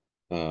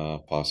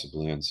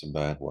possibly in some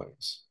bad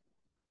ways.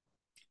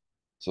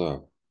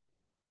 So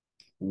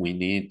we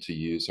need to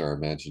use our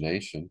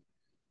imagination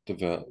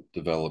to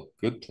develop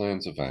good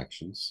plans of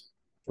actions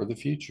for the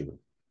future.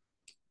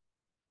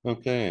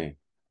 Okay,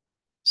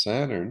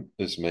 Saturn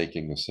is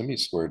making a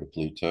semi-square to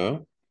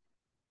Pluto.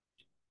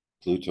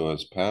 Pluto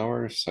is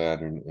power,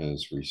 Saturn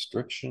is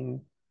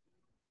restriction,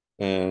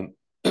 and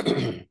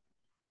the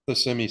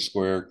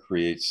semi-square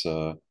creates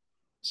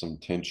some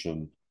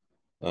tension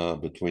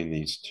between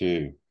these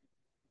two.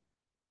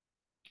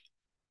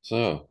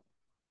 So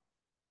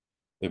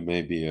it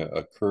may be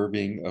a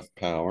curbing of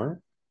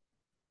power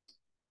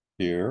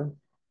here,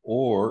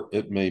 or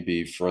it may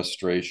be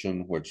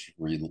frustration, which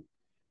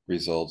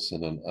results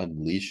in an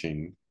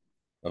unleashing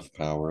of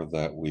power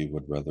that we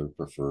would rather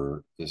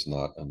prefer is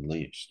not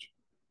unleashed.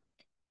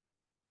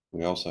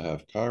 We also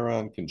have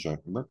Chiron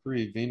conjunct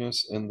Mercury,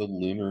 Venus, and the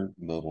lunar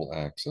nodal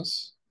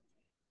axis.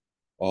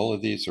 All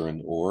of these are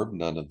in orb.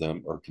 None of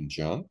them are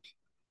conjunct,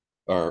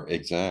 or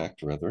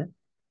exact, rather.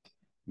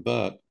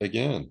 But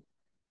again,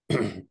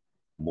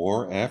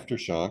 more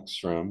aftershocks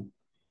from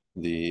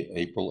the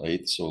April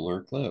 8th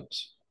solar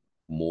eclipse.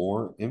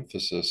 More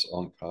emphasis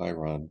on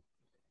Chiron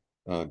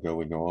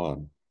going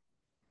on.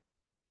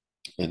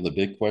 And the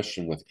big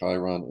question with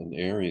Chiron and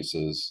Aries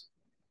is,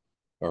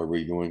 are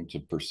we going to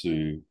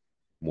pursue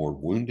more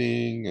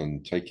wounding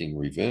and taking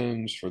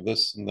revenge for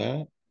this and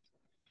that?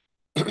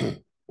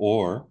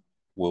 Or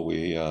will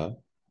we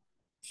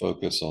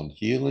focus on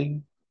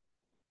healing?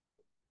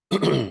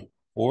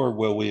 Or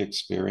will we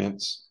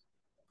experience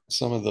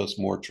some of those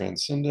more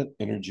transcendent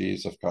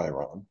energies of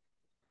Chiron?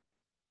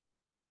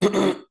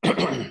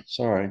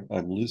 Sorry,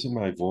 I'm losing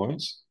my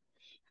voice.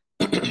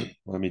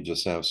 Let me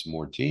just have some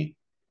more tea.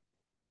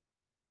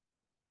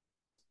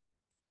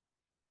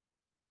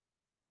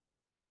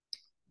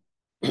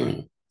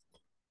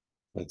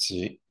 Let's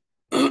see.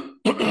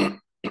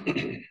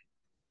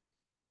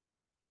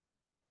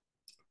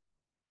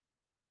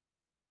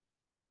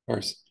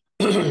 Our,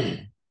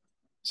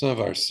 some of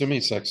our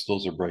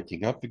semi-sextiles are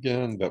breaking up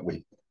again, but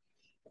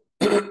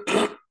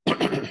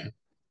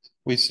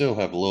we still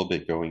have a little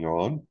bit going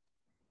on.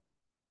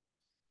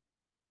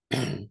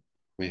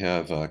 We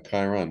have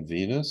Chiron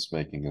Venus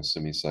making a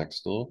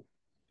semi-sextile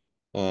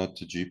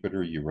to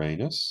Jupiter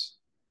Uranus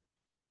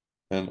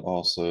and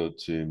also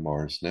to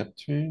Mars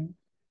Neptune.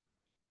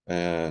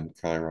 And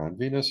Chiron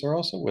Venus are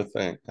also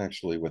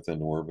actually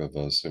within orb of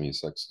a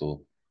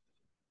semi-sextile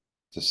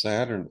to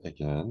Saturn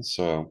again.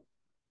 So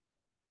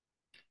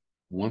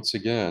once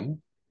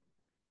again,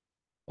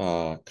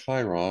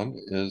 Chiron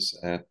is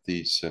at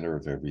the center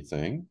of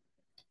everything.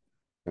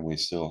 And we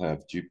still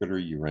have Jupiter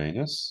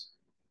Uranus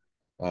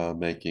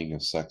making a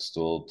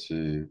sextile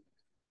to,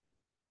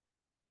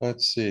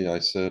 let's see, I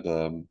said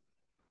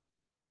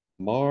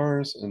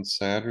Mars and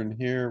Saturn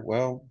here.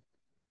 Well,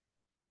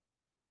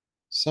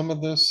 some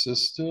of this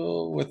is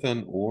still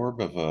within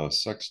orb of a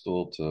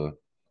sextile to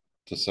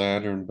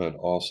Saturn, but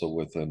also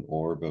within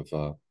orb of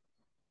a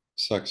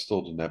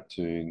sextile to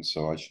Neptune.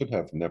 So I should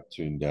have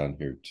Neptune down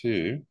here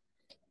too.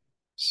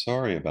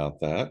 Sorry about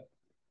that.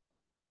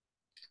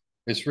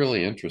 It's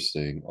really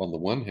interesting. On the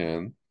one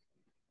hand,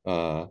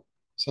 uh,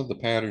 some of the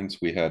patterns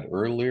we had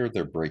earlier,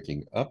 they're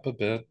breaking up a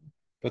bit,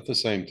 but at the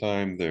same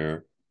time,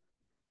 they're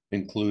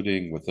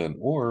including within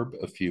orb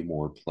a few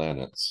more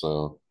planets.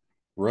 So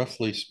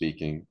roughly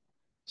speaking,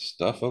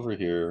 stuff over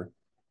here,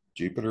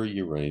 Jupiter,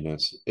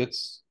 Uranus,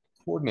 it's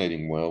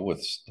coordinating well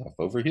with stuff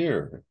over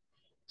here.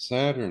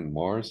 Saturn,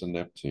 Mars, and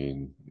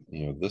Neptune.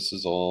 This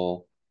is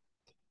all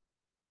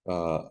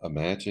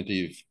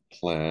imaginative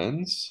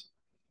plans.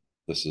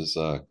 This is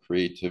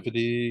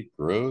creativity,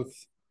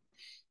 growth.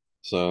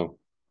 So,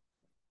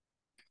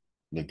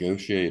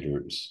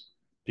 negotiators,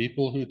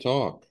 people who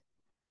talk,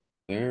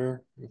 if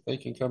they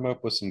can come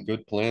up with some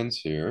good plans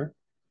here,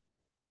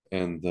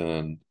 and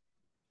then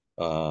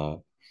uh,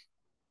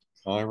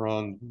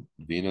 Chiron,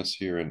 Venus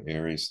here in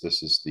Aries,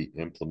 this is the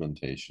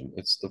implementation.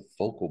 It's the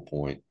focal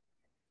point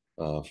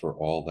for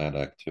all that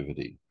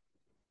activity.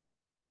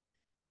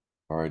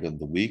 All right, in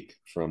the week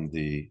from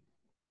the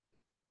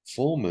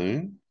full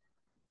moon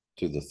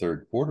to the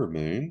third quarter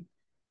moon,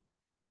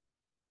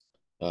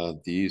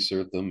 these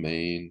are the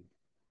main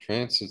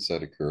transits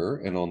that occur.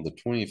 And on the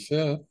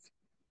 25th,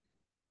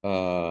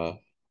 a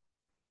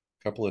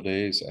couple of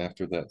days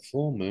after that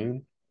full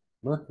moon,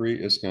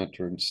 Mercury is going to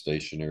turn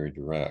stationary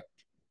direct.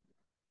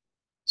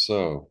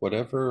 So,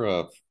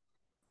 whatever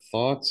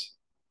thoughts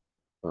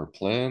or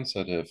plans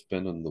that have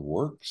been in the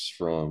works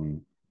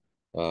from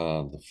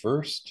the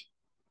 1st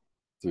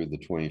through the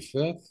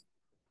 25th,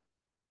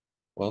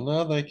 well,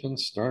 now they can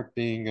start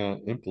being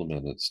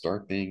implemented,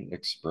 start being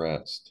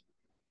expressed.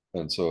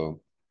 And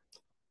so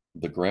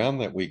the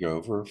ground that we go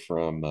over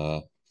from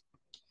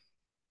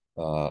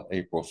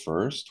April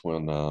 1st,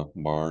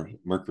 when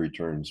Mercury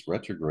turns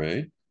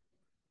retrograde,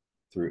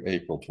 through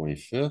April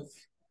 25th,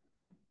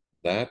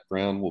 that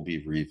ground will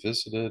be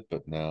revisited,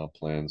 but now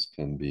plans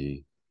can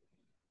be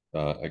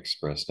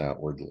expressed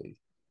outwardly.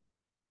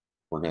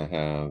 We're going to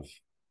have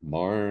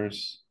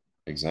Mars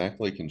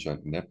exactly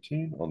conjunct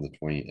Neptune on the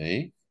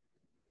 28th.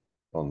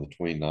 On the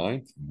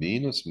 29th,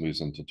 Venus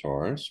moves into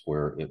Taurus,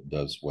 where it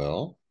does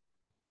well,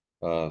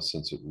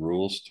 since it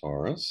rules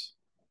Taurus.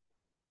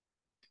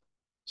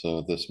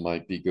 So this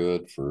might be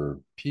good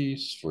for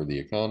peace, for the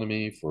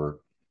economy, for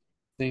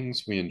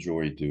things we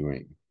enjoy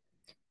doing.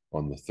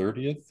 On the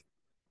 30th,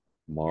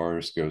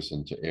 Mars goes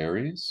into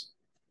Aries.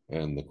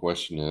 And the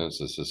question is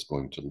this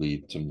going to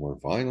lead to more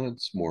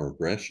violence, more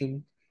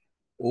aggression,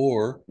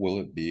 or will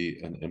it be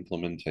an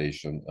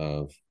implementation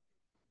of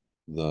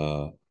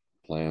the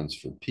plans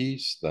for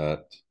peace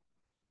that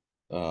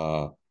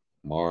uh,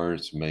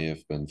 Mars may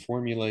have been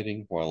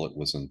formulating while it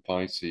was in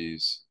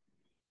Pisces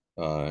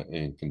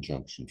in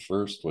conjunction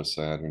first with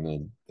Saturn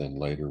and then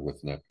later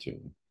with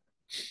Neptune?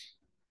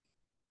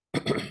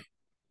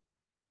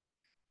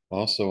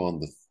 Also on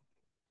the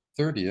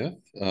 30th,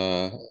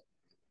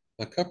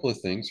 a couple of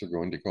things are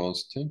going to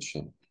cause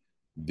tension.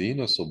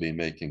 Venus will be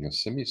making a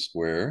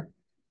semi-square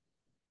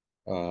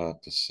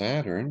to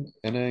Saturn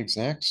and an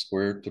exact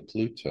square to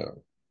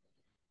Pluto.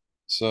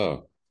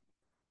 So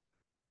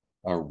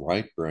our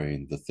right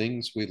brain, the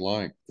things we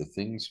like, the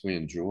things we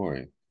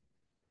enjoy,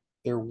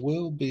 there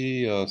will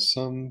be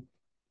some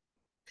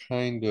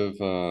kind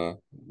of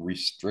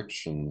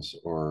restrictions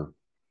or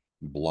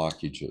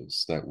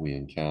blockages that we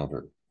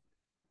encounter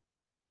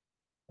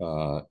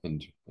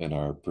in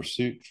our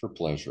pursuit for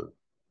pleasure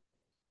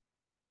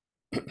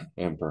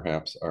and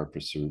perhaps our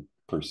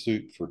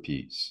pursuit for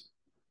peace.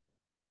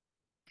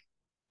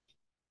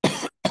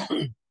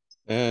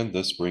 And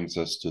this brings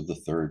us to the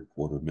third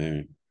quarter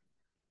moon.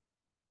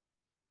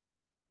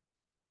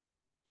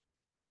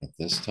 At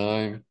this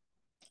time,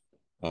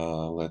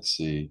 let's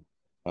see,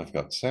 I've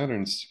got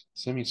Saturn's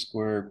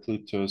semi-square,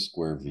 Pluto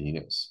square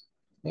Venus.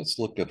 Let's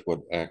look at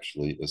what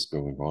actually is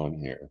going on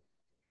here.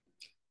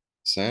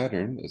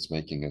 Saturn is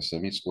making a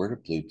semi-square to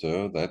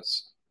Pluto.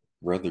 That's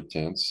rather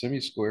tense.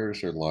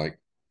 Semi-squares are like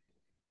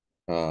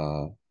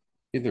uh,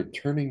 either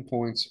turning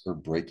points or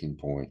breaking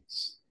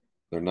points.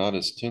 They're not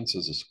as tense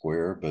as a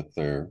square, but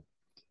they're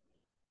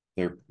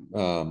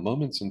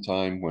moments in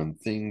time when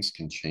things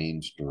can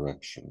change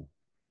direction.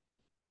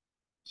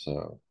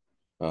 So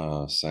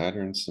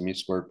Saturn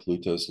semi-square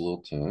Pluto is a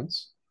little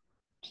tense.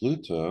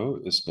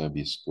 Pluto is going to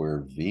be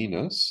square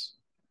Venus,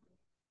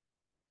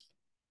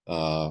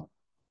 uh,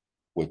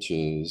 which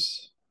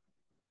is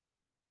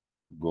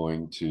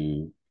going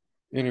to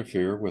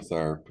interfere with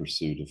our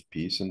pursuit of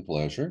peace and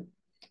pleasure.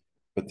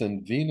 But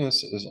then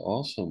Venus is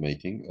also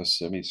making a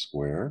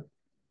semi-square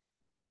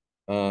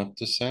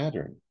to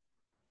Saturn.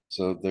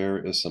 So there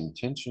is some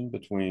tension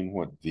between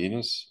what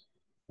Venus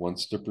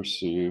wants to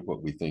pursue,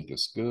 what we think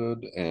is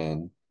good,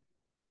 and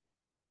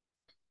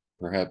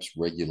perhaps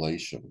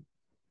regulation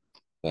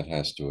that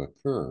has to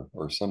occur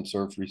or some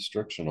sort of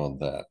restriction on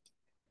that.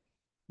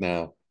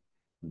 Now,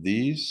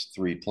 these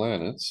three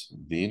planets,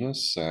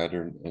 Venus,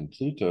 Saturn, and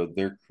Pluto,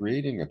 they're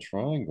creating a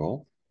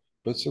triangle,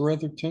 but it's a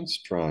rather tense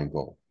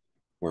triangle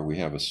where we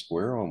have a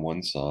square on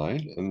one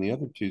side and the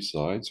other two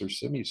sides are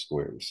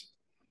semi-squares.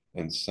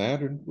 And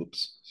Saturn,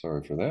 whoops,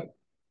 sorry for that.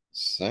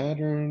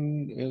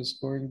 Saturn is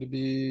going to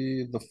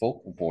be the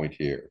focal point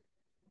here.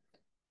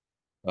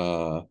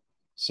 Uh,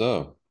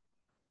 so,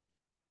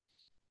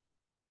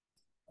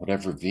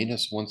 whatever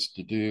Venus wants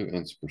to do in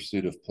its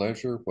pursuit of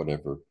pleasure,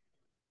 whatever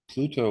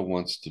Pluto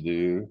wants to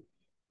do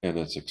in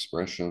its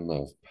expression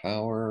of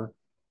power,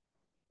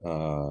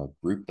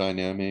 group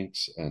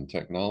dynamics, and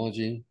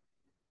technology,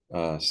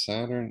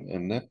 Saturn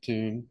and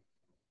Neptune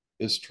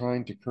is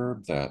trying to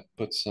curb that,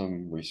 put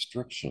some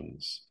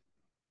restrictions,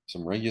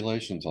 some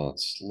regulations on it,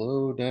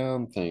 slow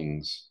down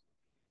things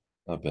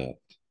a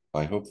bit.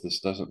 I hope this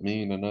doesn't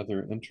mean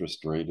another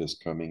interest rate is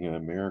coming in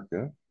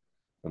America,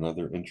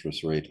 another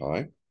interest rate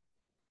hike,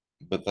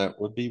 but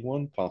that would be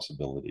one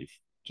possibility,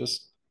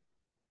 just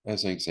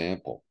as an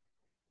example.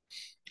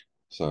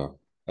 So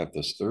at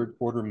this third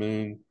quarter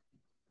moon,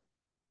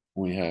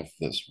 we have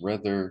this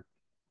rather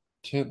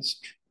tense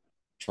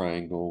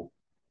triangle,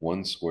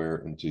 one square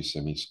and two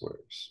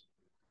semi-squares.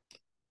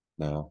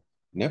 Now,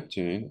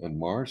 Neptune and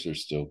Mars are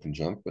still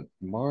conjunct, but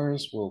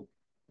Mars will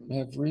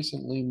have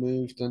recently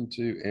moved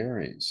into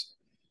Aries.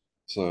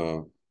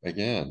 So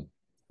again,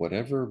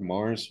 whatever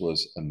Mars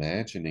was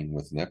imagining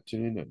with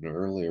Neptune and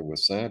earlier with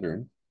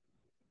Saturn,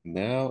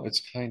 now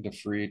it's kind of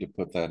free to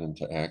put that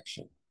into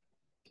action.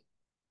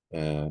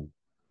 And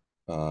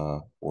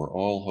we're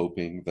all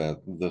hoping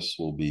that this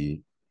will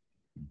be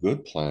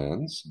good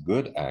plans,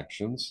 good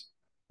actions,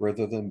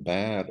 rather than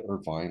bad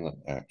or violent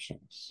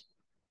actions.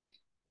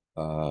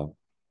 Uh,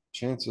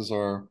 Chances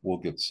are we'll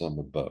get some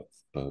of both,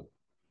 but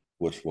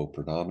which will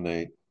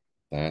predominate,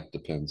 that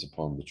depends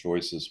upon the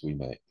choices we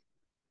make.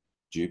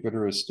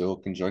 Jupiter is still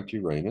conjunct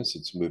Uranus,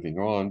 it's moving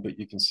on, but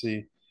you can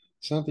see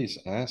some of these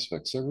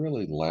aspects are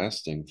really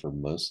lasting for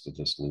most of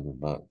this lunar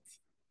month.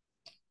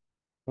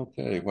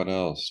 Okay, what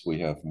else? We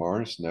have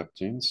Mars,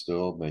 Neptune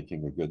still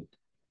making a good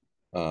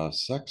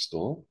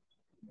sextile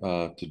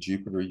to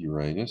Jupiter,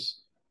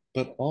 Uranus,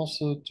 but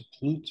also to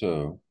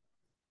Pluto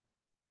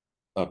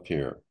up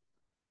here.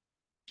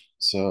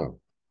 So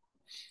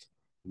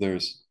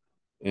there's,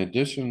 in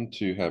addition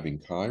to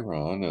having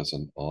Chiron as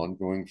an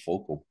ongoing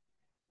focal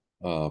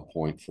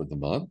point for the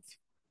month,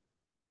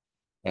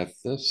 at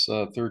this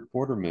third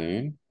quarter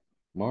moon,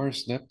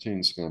 Mars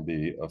Neptune is going to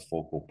be a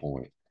focal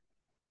point.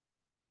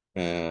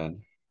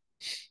 And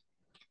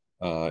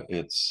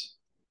it's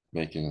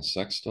making a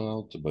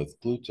sextile to both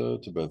Pluto,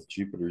 to both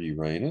Jupiter,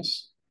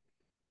 Uranus.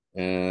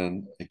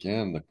 And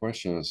again, the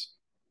question is,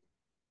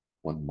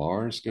 when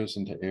Mars goes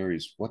into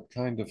Aries, what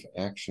kind of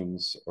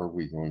actions are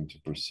we going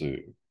to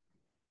pursue?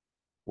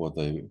 Will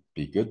they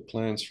be good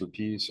plans for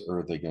peace or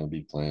are they going to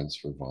be plans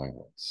for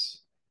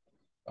violence?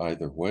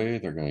 Either way,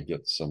 they're going to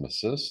get some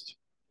assist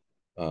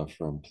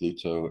from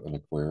Pluto and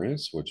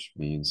Aquarius, which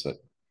means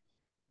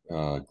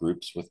that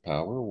groups with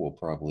power will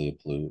probably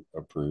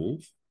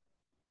approve,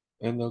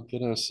 and they'll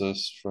get an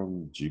assist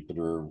from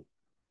Jupiter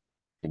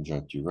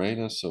conjunct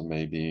Uranus, so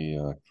maybe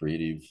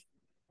creative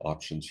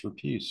options for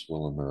peace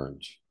will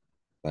emerge.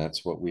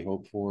 That's what we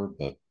hope for,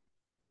 but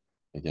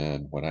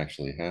again, what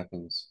actually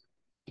happens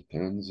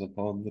depends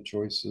upon the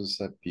choices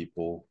that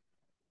people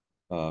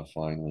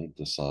finally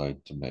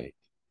decide to make.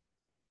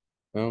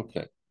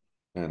 Okay,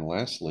 and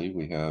lastly,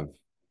 we have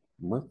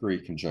Mercury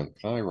conjunct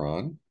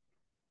Chiron.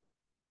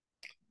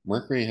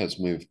 Mercury has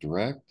moved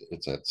direct.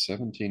 It's at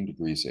 17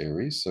 degrees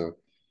Aries, so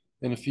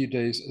in a few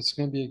days, it's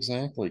going to be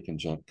exactly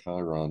conjunct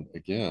Chiron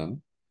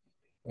again.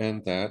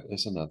 And that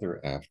is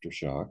another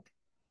aftershock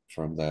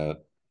from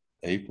that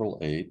April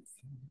 8th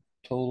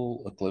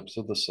total eclipse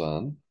of the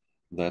sun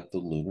that the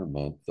lunar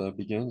month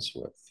begins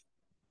with.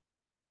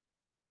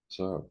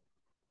 So,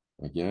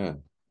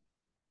 again,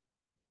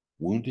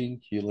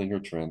 wounding, healing, or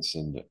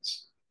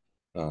transcendence.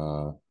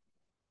 Uh,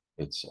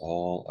 it's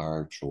all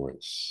our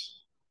choice.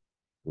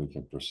 We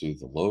can pursue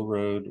the low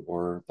road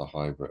or the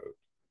high road.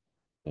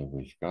 And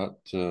we've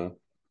got to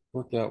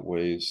work out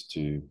ways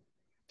to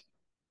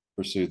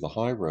pursue the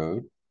high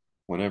road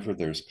whenever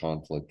there's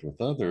conflict with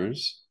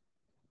others.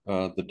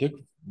 The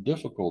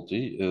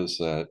difficulty is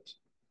that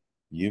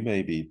you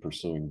may be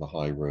pursuing the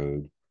high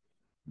road,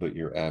 but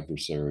your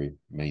adversary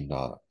may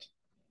not.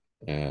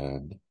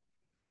 And,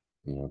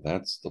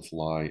 that's the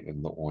fly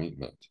in the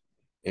ointment.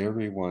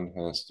 Everyone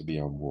has to be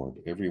on board.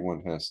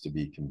 Everyone has to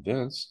be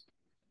convinced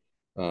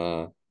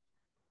uh,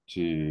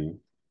 to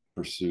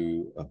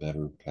pursue a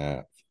better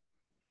path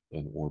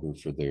in order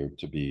for there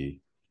to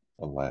be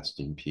a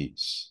lasting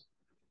peace.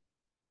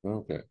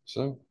 Okay,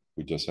 so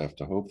we just have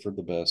to hope for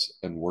the best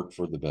and work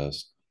for the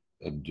best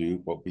and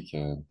do what we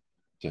can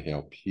to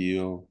help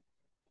heal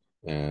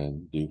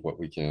and do what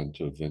we can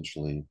to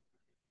eventually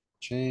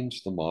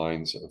change the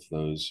minds of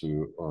those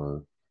who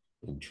are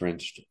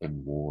entrenched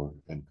in war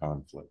and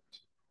conflict.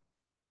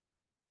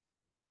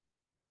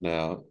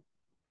 Now,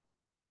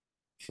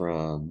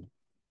 from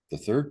the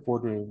third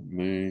quarter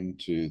moon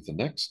to the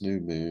next new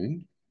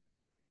moon,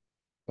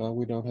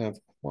 we don't have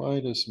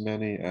quite as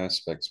many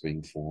aspects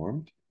being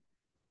formed.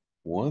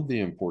 One of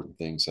the important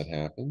things that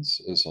happens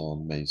is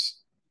on May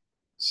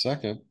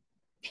 2nd,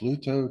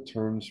 Pluto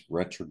turns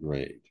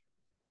retrograde.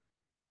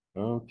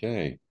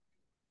 Okay,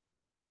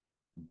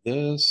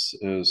 this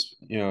is,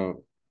 the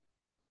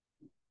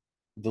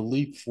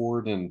leap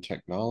forward in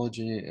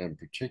technology and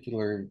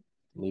particularly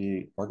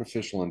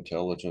artificial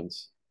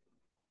intelligence.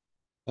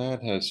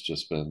 That has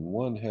just been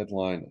one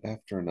headline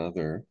after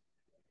another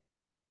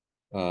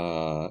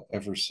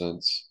ever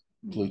since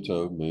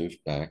Pluto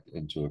moved back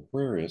into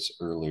Aquarius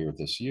earlier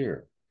this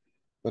year.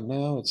 But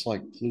now it's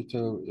like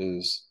Pluto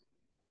in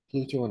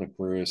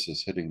Aquarius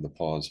is hitting the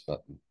pause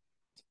button.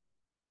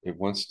 It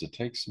wants to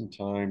take some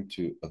time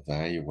to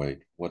evaluate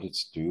what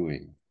it's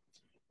doing,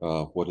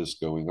 what is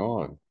going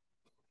on.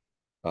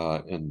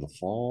 In the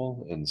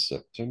fall, in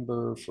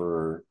September,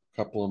 for a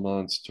couple of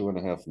months,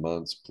 2.5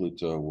 months,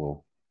 Pluto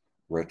will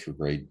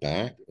retrograde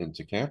back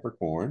into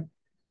Capricorn.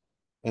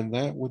 And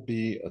that would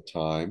be a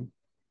time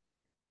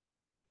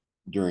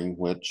during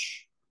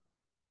which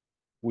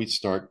we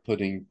start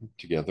putting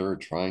together or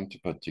trying to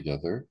put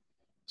together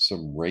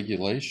some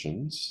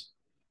regulations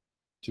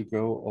to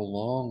go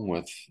along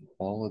with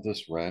all of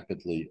this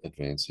rapidly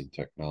advancing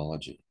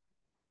technology.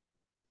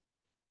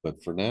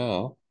 But for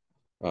now,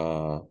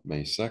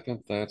 May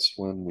 2nd, that's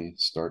when we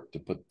start to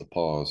put the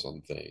pause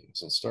on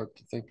things and start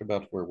to think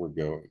about where we're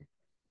going.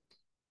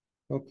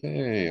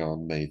 Okay,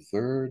 on May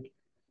 3rd,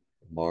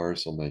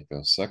 Mars will make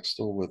a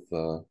sextile with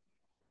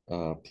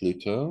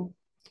Pluto.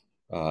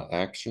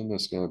 Action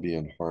is going to be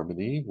in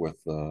harmony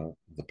with the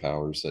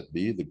powers that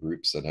be, the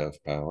groups that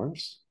have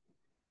powers.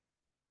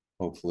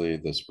 Hopefully,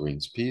 this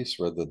brings peace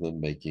rather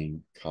than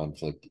making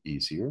conflict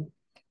easier.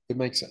 It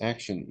makes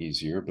action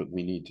easier, but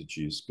we need to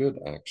choose good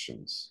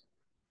actions.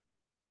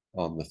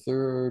 On the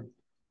 3rd,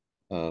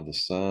 the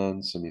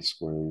Sun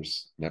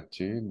semi-squares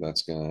Neptune.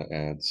 That's going to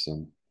add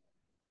some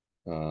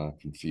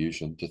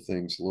confusion to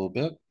things a little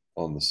bit.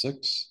 On the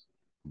 6th,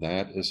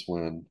 that is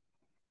when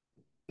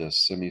the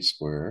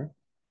semi-square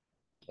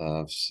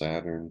of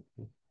Saturn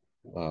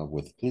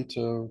with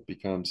Pluto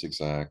becomes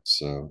exact.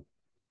 So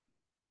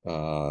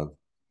uh,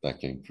 that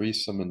can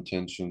increase some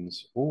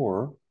intentions,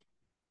 or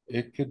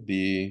it could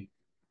be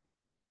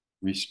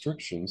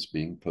restrictions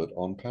being put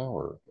on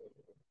power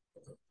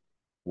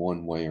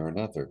one way or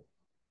another.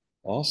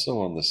 Also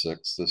on the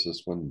 6th, this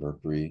is when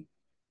Mercury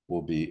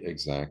will be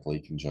exactly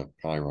conjunct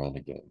Chiron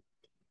again.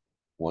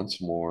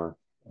 Once more,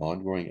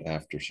 ongoing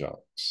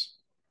aftershocks.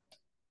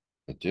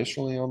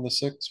 Additionally, on the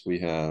 6th, we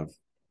have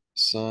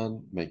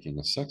Sun making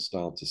a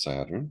sextile to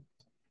Saturn,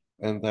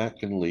 and that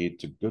can lead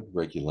to good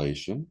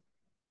regulation,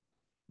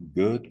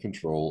 good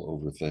control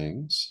over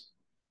things,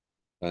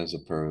 as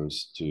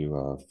opposed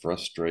to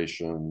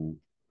frustration,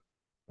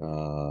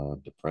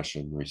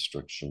 depression,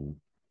 restriction,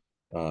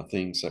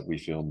 things that we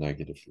feel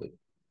negatively.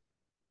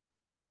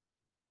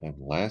 And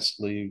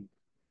lastly,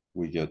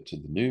 we get to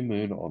the new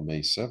moon on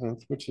May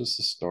 7th, which is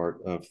the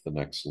start of the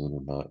next lunar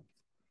month.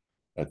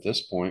 At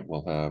this point,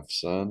 we'll have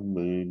Sun,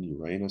 Moon,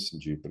 Uranus,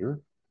 and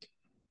Jupiter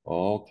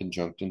all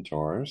conjunct in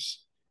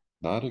Taurus.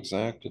 Not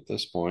exact at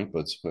this point, but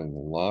it's putting a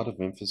lot of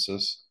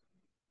emphasis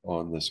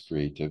on this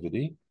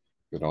creativity.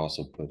 Could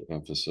also put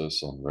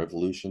emphasis on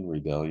revolution,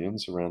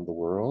 rebellions around the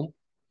world.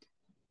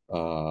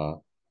 Uh,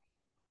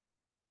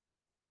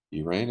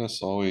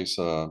 Uranus always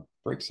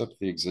breaks up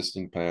the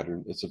existing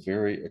pattern. It's a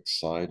very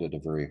excited, a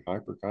very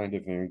hyper kind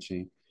of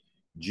energy.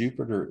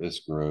 Jupiter is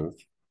growth.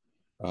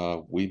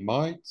 We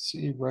might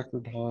see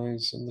record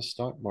highs in the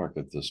stock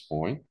market at this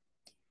point.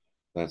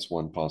 That's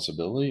one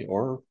possibility.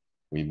 Or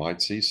we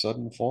might see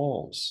sudden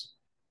falls.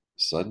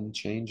 Sudden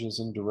changes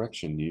in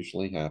direction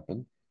usually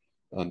happen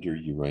under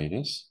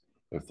Uranus.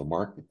 If the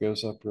market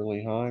goes up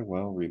really high,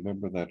 well,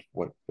 remember that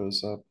what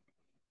goes up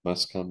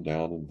must come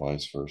down and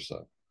vice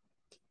versa.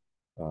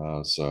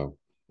 So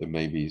it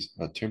may be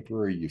a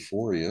temporary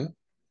euphoria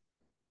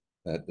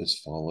that is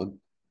followed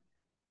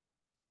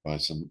by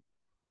some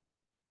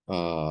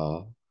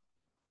uh,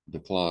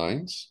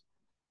 declines.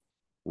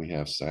 We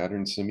have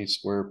Saturn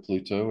semi-square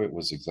Pluto. It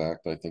was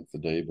exact, I think, the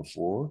day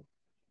before.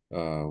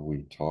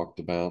 We talked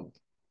about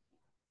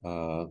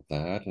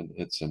that and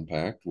its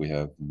impact. We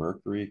have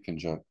Mercury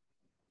conjunct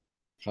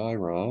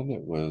Chiron.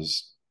 It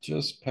was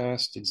just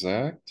past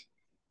exact.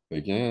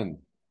 Again,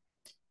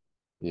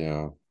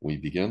 yeah, we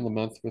begin the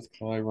month with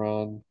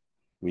Chiron.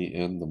 We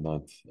end the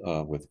month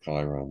with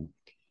Chiron.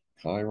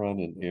 Chiron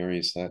in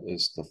Aries, that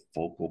is the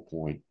focal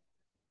point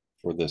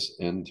for this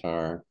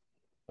entire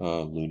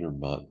lunar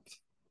month.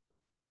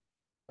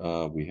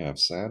 We have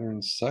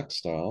Saturn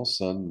sextile,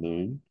 Sun,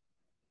 Moon,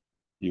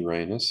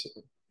 Uranus,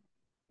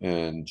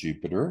 and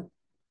Jupiter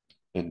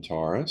in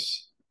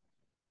Taurus.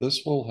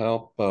 This will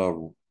help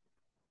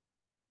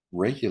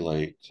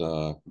regulate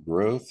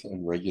growth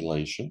and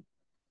regulation,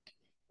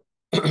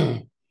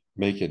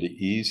 make it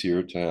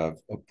easier to have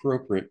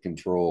appropriate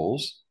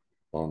controls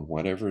on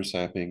whatever's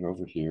happening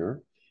over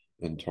here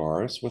in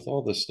Taurus. With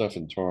all this stuff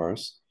in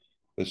Taurus,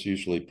 this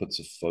usually puts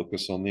a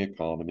focus on the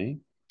economy.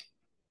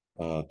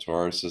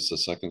 Taurus is the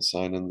second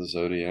sign in the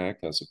zodiac,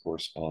 has a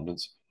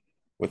correspondence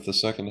with the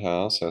second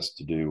house, has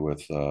to do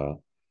with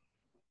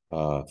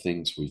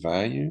things we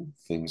value,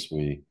 things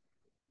we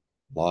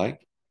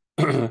like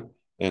and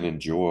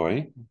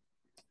enjoy,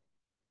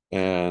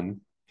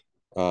 and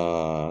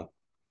uh,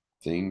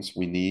 things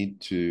we need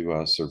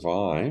to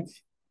survive.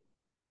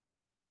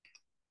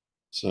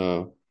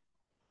 So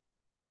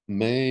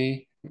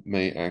May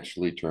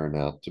actually turn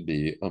out to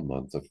be a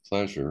month of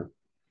pleasure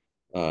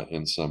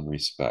in some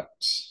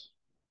respects.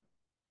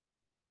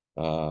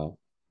 Uh,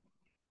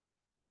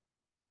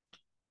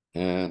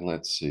 and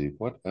let's see,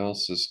 what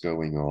else is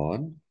going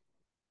on?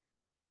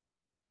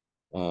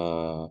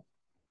 Uh,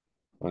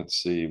 let's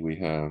see, we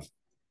have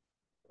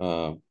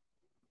uh,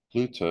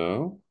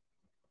 Pluto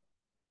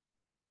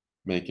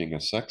making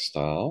a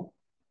sextile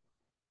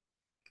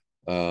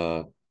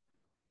uh,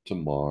 to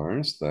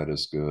Mars. That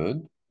is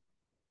good.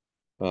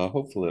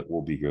 Hopefully, it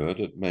will be good.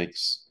 It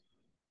makes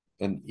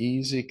an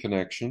easy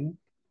connection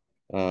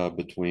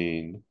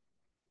between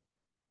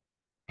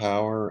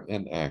power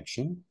and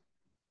action.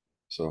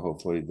 So,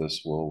 hopefully,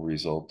 this will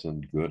result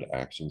in good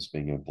actions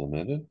being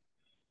implemented.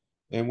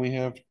 And we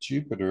have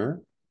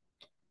Jupiter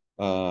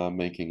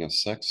making a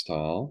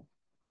sextile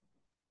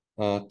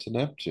to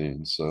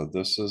Neptune. So,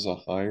 this is a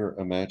higher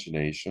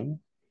imagination.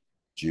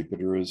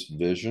 Jupiter is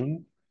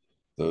vision.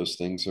 Those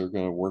things are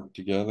going to work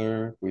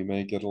together. We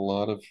may get a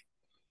lot of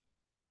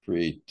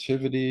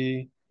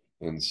creativity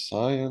and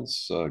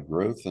science,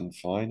 growth and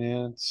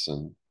finance,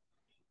 and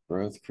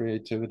growth,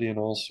 creativity in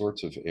all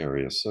sorts of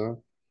areas.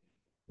 So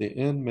the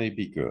end may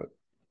be good.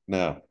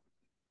 Now,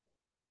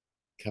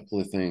 a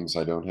couple of things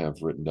I don't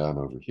have written down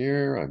over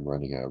here. I'm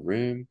running out of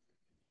room.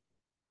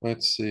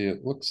 Let's see.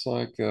 It looks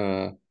like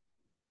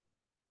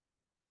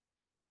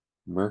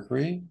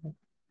Mercury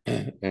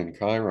and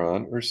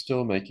Chiron are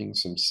still making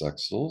some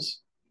sextiles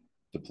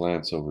to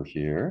planets over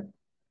here,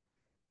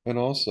 and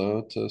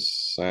also to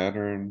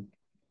Saturn,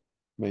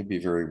 maybe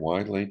very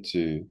widely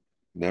to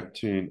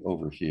Neptune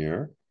over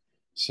here.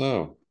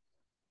 So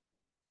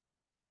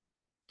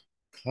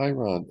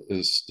Chiron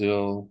is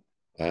still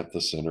at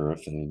the center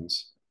of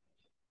things,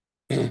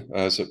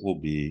 as it will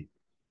be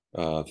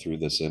through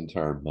this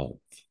entire month.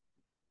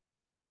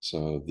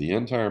 So the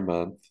entire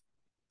month,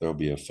 there'll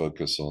be a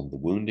focus on the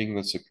wounding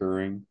that's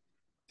occurring,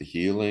 the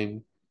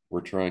healing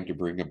we're trying to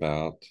bring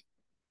about,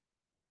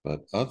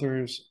 but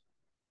others,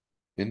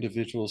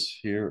 individuals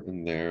here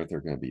and there, they're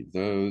going to be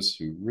those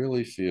who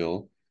really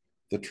feel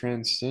the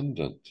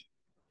transcendent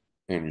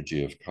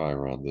energy of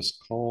Chiron, this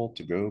call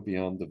to go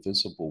beyond the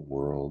visible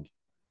world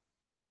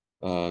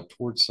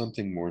towards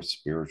something more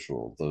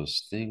spiritual,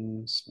 those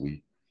things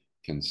we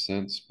can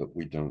sense but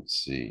we don't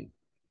see.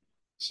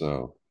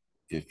 So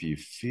if you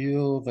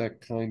feel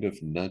that kind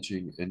of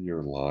nudging in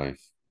your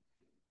life,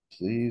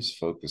 please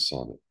focus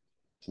on it.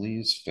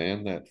 Please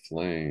fan that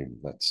flame,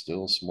 that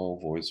still small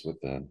voice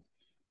within,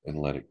 and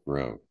let it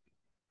grow.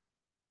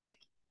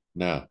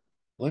 Now,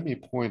 let me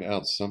point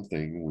out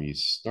something we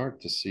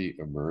start to see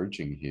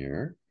emerging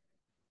here.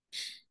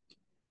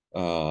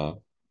 Uh,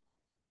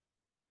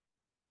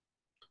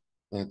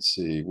 let's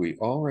see, we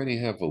already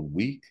have a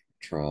weak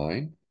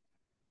trine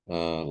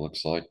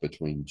looks like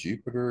between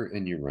Jupiter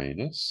and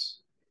Uranus,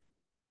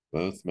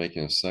 both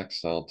making a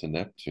sextile to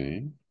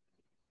Neptune.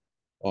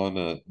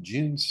 On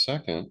June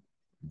 2nd,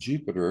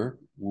 Jupiter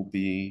will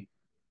be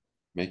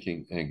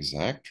making an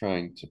exact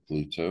trine to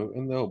Pluto,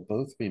 and they'll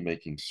both be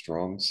making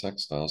strong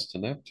sextiles to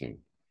Neptune.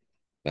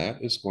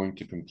 That is going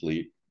to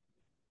complete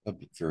a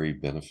very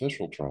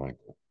beneficial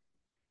triangle.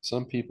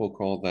 Some people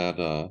call that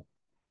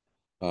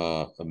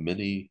a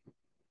mini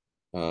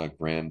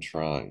grand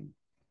trine.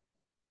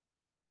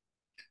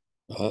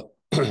 Uh,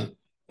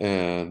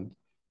 and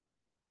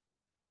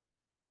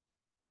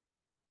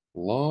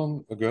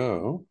long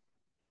ago,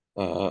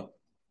 uh,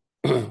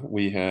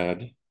 we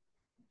had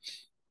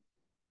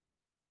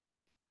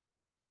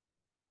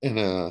in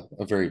a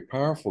very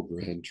powerful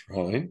grand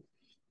trine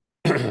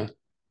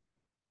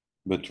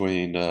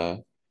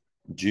between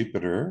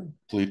Jupiter,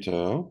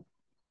 Pluto,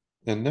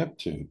 and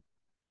Neptune.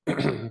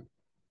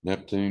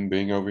 Neptune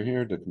being over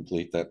here to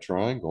complete that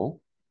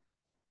triangle.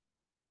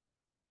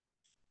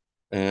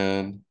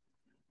 And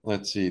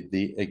let's see,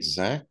 the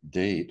exact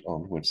date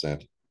on which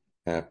that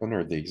happened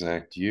or the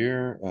exact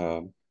year.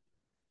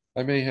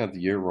 I may have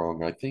the year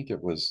wrong. I think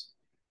it was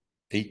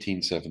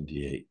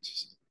 1878.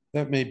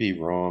 That may be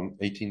wrong,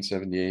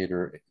 1878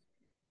 or,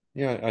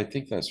 yeah, I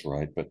think that's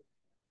right, but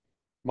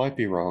might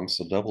be wrong,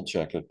 so double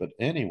check it. But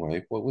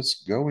anyway, what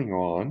was going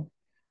on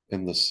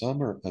in the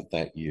summer of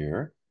that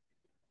year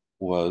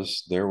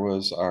was there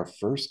was our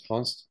first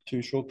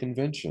constitutional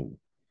convention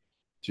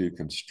to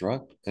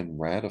construct and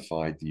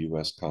ratify the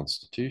US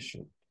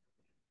Constitution.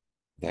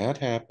 That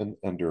happened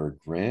under a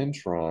grand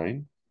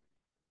trine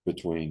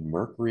between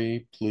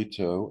Mercury,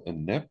 Pluto,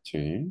 and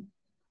Neptune.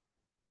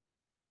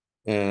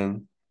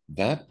 And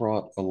that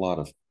brought a lot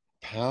of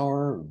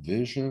power,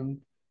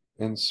 vision,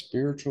 and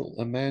spiritual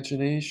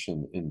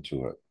imagination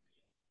into it.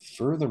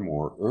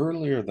 Furthermore,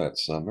 earlier that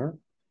summer,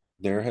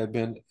 there had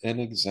been an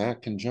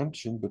exact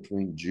conjunction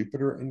between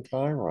Jupiter and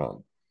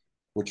Chiron,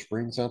 which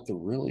brings out the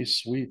really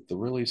sweet, the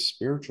really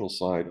spiritual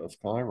side of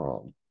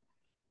Chiron.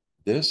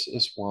 This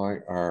is why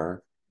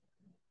our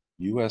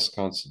US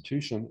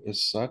Constitution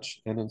is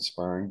such an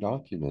inspiring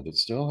document. It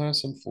still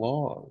has some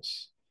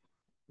flaws.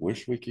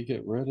 Wish we could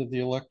get rid of the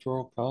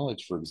Electoral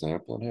College, for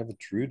example, and have a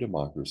true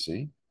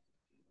democracy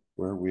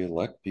where we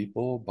elect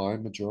people by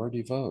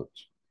majority vote.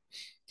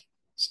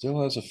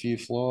 Still has a few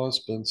flaws,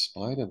 but in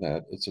spite of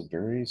that, it's a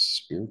very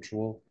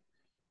spiritual,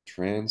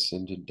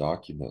 transcendent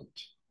document.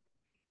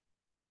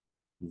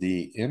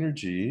 The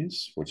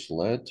energies which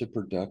led to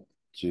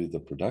the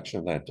production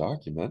of that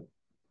document,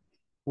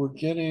 we're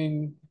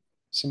getting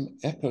some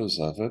echoes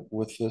of it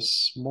with the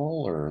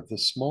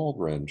small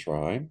grand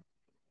trine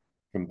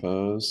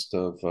composed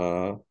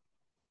of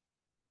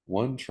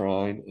one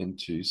trine and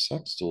two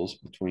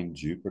sextiles between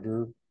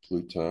Jupiter,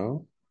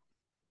 Pluto,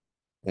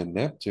 and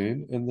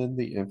Neptune, and then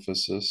the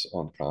emphasis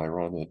on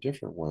Chiron in a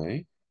different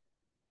way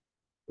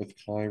with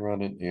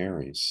Chiron and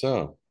Aries.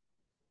 So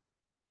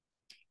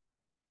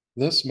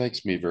this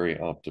makes me very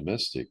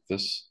optimistic.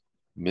 This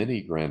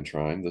mini grand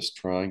trine, this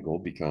triangle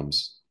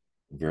becomes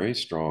very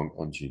strong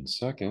on June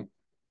 2nd,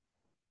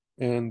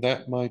 and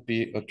that might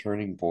be a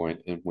turning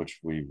point in which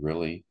we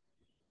really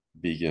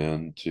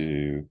begin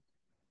to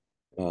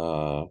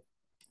uh,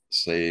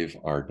 save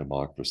our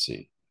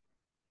democracy.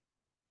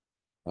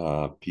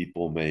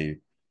 People may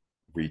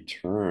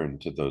return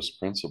to those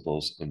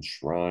principles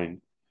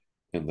enshrined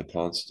in the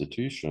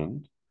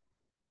Constitution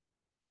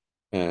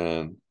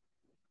and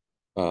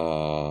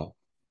uh,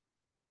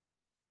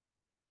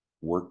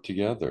 work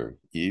together.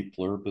 E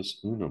pluribus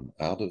unum,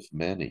 out of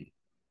many,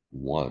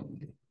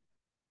 one.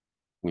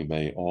 We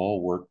may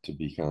all work to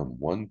become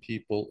one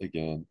people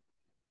again,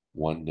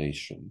 one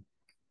nation.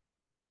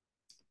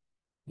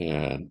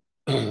 And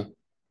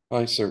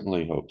I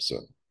certainly hope so.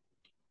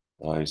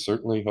 I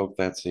certainly hope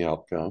that's the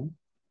outcome.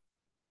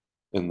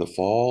 In the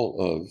fall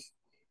of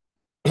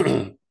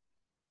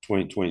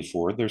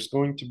 2024, there's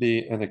going to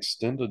be an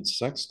extended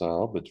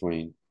sextile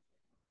between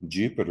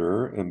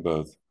Jupiter and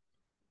both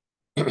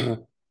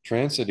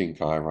transiting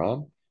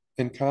Chiron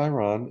and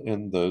Chiron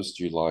in those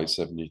July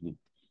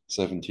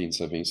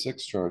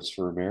 1776 charts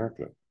for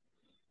America.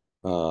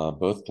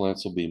 Both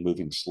planets will be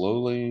moving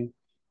slowly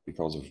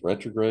because of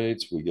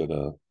retrogrades. We get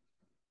a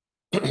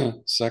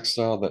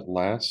sextile that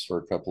lasts for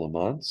a couple of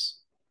months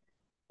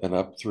and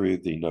up through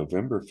the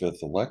November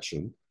 5th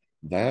election.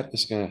 That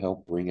is going to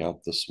help bring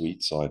out the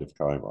sweet side of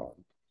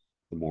Chiron,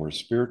 the more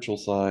spiritual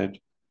side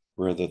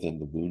rather than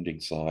the wounding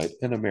side,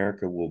 and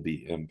America will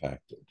be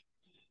impacted.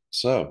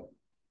 So,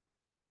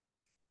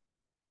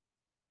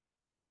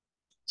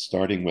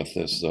 starting with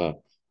this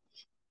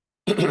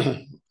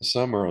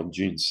summer on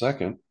June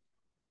 2nd,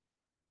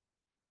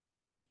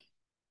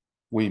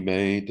 we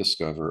may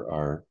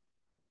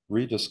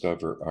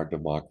rediscover our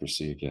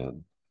democracy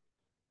again.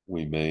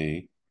 We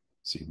may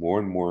see more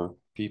and more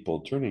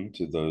people turning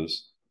to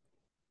those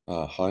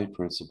high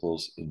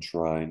principles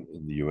enshrined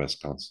in the US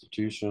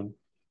Constitution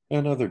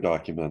and other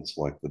documents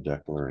like the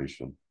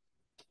Declaration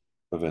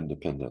of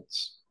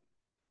Independence.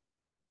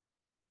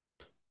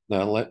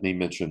 Now, let me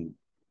mention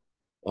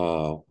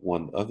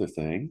One other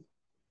thing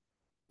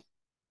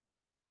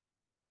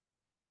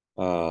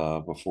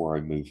before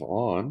I move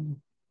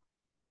on,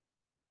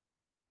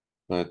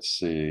 let's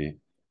see.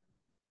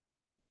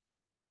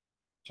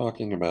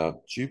 Talking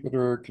about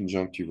Jupiter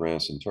conjunct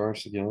Uranus and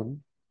Taurus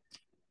again.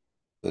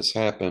 This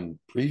happened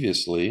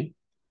previously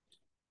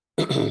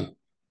in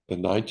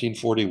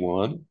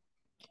 1941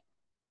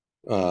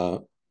 uh,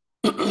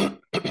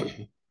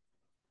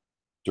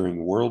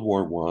 during World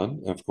War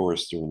I. Of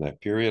course, during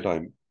that period,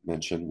 I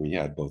mentioned we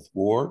had both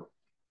war,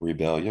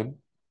 rebellion,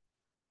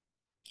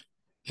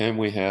 and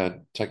we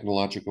had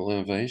technological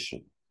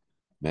innovation,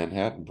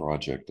 Manhattan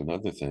Project, and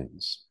other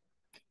things.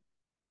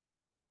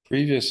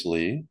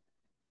 Previously,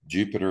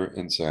 Jupiter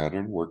and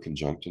Saturn were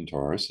conjunct in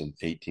Taurus in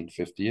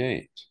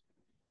 1858.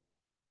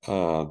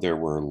 There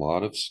were a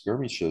lot of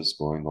skirmishes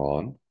going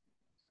on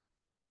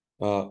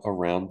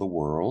around the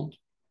world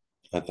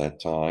at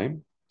that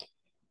time.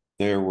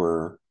 There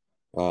were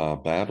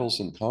battles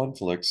and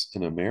conflicts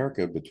in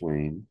America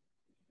between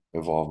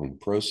involving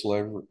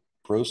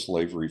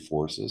pro-slavery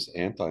forces,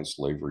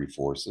 anti-slavery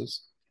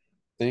forces,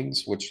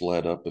 things which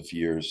led up a few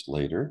years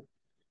later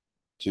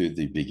to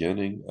the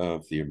beginning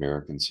of the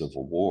American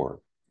Civil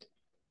War.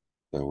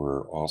 There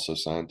were also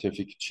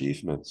scientific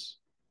achievements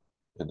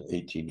in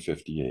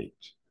 1858.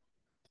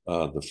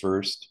 The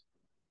first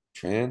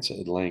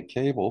transatlantic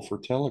cable for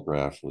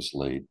telegraph was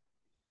laid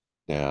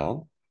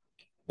down,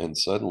 and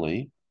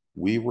suddenly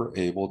we were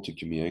able to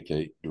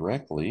communicate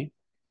directly,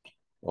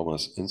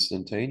 almost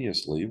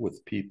instantaneously,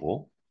 with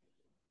people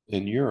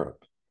in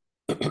Europe.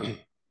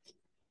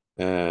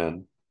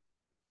 And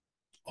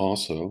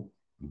also,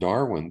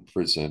 Darwin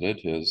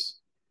presented his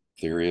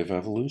theory of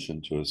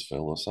evolution to his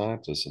fellow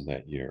scientists in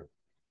that year.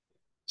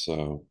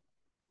 So,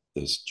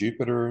 this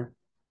Jupiter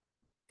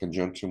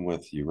conjunction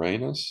with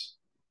Uranus,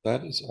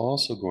 that is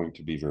also going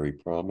to be very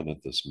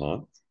prominent this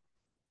month.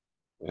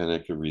 And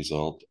it could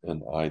result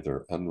in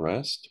either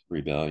unrest,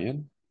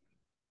 rebellion,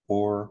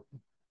 or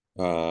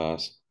uh,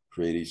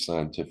 creative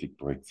scientific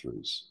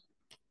breakthroughs.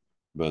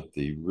 But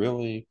the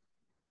really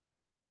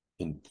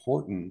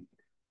important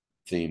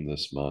theme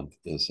this month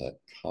is that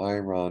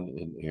Chiron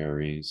in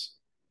Aries,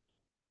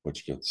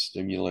 which gets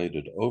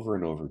stimulated over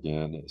and over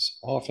again, is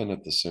often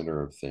at the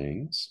center of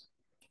things,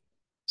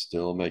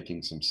 still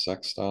making some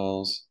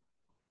sextiles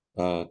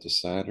to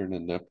Saturn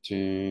and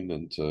Neptune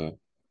and to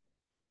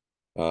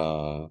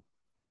uh,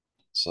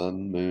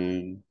 Sun,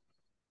 Moon,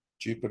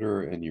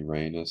 Jupiter, and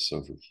Uranus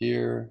over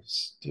here,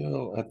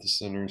 still at the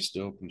center,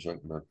 still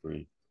conjunct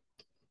Mercury.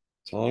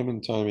 Time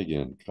and time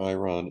again,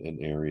 Chiron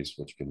and Aries,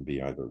 which can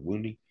be either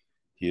wounding,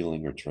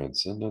 healing, or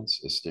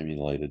transcendence, is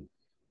stimulated.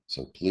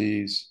 So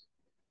please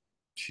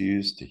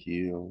choose to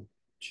heal,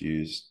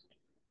 choose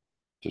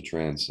to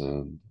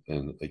transcend,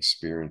 and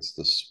experience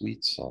the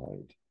sweet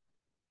side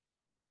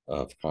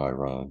of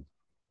Chiron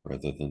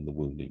rather than the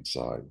wounding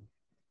side.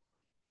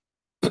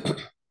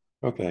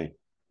 Okay,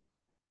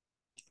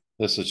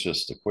 this is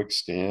just a quick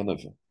scan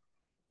of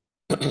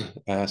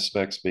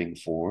aspects being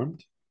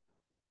formed.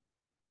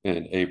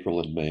 In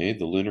April and May,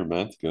 the lunar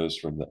month goes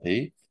from the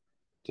 8th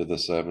to the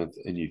 7th,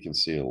 and you can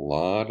see a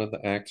lot of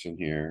the action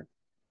here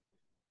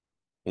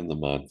in the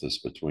month is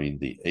between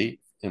the 8th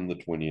and the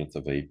 20th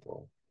of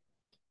April.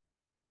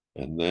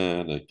 And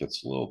then it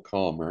gets a little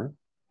calmer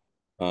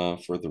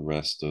for the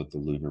rest of the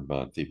lunar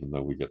month, even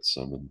though we get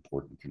some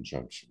important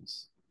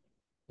conjunctions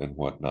and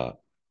whatnot.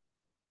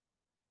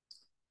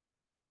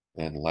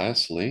 And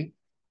lastly,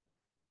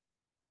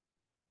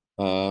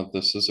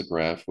 this is a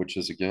graph which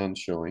is again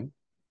showing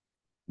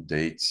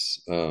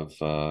dates of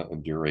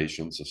and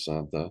durations of some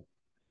of the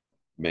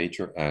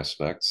major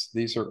aspects.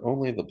 These are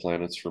only the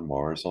planets from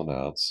Mars on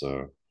out,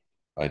 so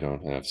I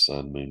don't have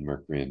Sun, Moon,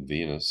 Mercury, and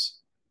Venus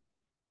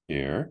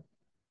here.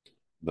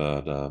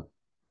 But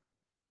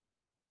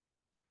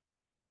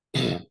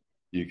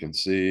you can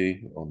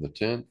see on the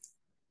 10th,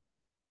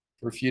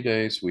 for a few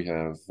days, we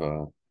have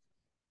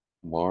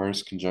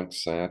Mars conjunct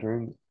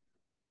Saturn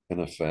in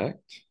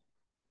effect,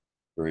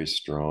 very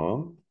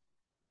strong.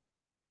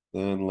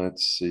 Then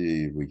let's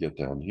see, we get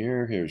down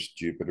here. Here's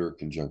Jupiter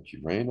conjunct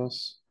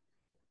Uranus,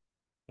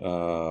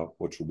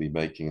 which will be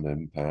making an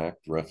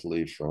impact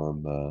roughly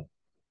from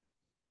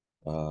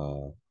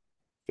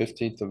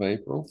 15th of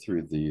April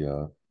through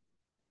the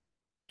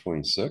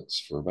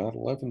 26th for about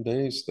 11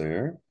 days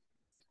there.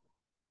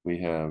 We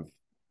have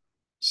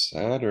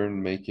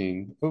Saturn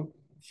making, oh,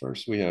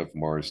 first we have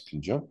Mars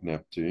conjunct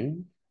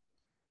Neptune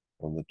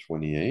on the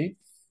 28th,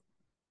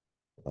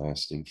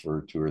 lasting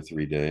for 2 or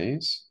 3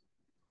 days.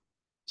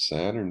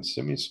 Saturn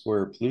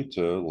semi-square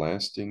Pluto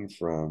lasting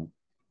from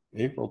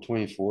April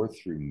 24th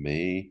through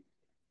May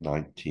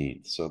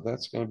 19th. So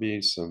that's going to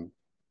be some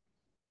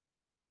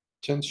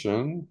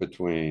tension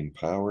between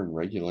power and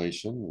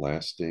regulation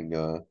lasting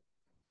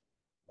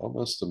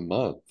almost a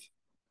month.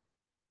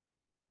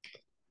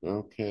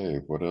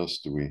 Okay, what else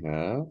do we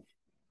have?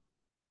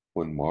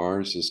 When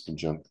Mars is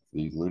conjunct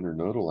the lunar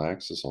nodal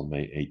axis on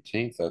May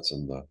 18th, that's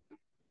in the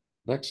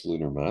next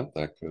lunar month,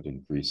 that could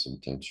increase some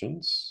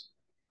tensions.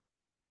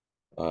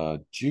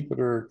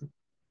 Jupiter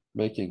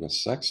making a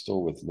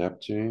sextile with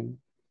Neptune.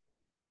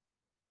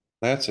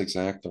 That's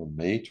exact on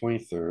May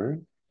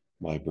 23rd,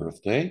 my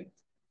birthday,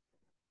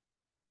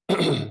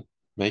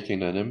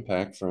 making an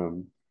impact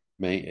from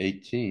May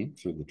 18th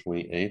through the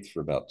 28th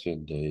for about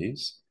 10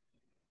 days.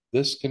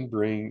 This can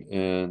bring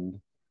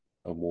in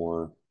a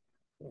more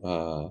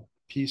uh,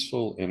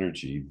 peaceful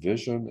energy,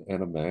 vision,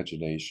 and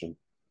imagination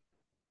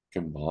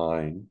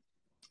combine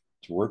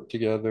to work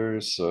together.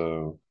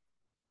 So,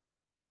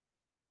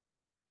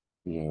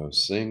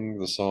 sing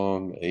the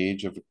song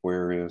Age of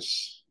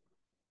Aquarius,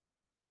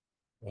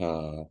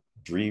 uh,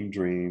 dream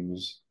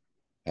dreams,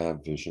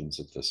 have visions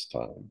at this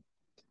time.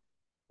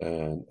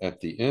 And at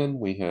the end,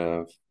 we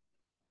have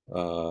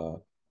uh,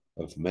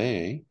 of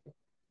May,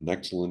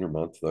 next lunar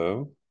month,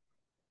 though,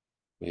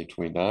 May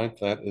 29th,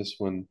 that is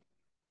when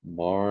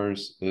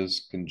Mars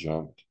is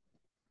conjunct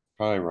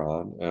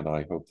Chiron. And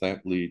I hope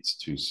that leads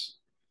to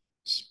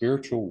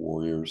spiritual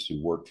warriors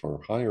who work for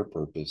a higher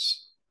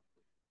purpose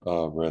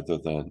rather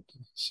than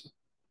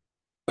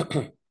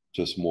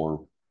just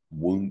more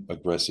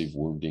aggressive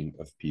wounding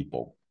of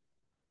people.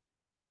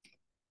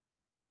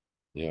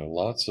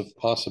 Lots of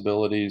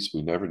possibilities.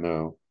 We never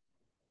know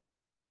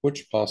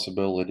which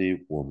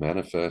possibility will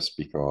manifest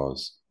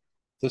because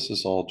this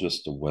is all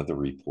just a weather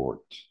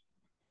report.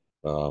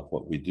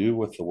 What we do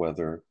with the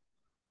weather,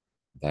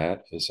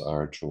 that is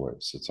our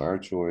choice. It's our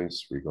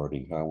choice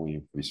regarding how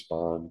we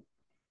respond.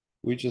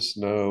 We just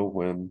know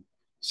when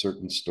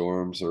certain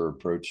storms are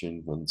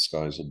approaching, when the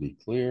skies will be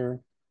clear,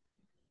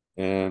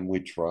 and we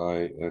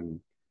try and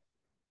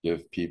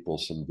give people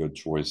some good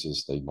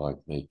choices they might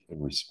make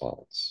in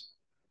response.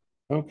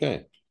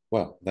 Okay,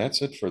 well,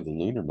 that's it for the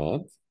lunar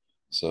month.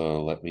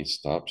 So let me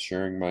stop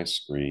sharing my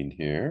screen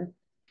here.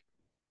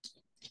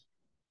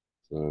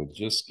 So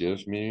just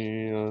give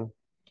me a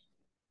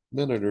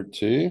minute or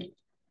two.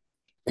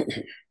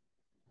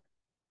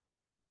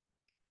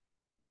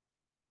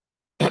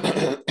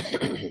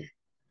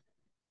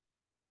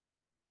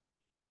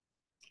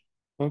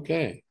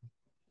 Okay,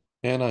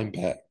 and I'm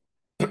back.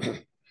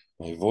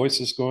 My voice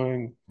is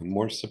going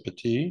more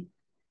sympathy.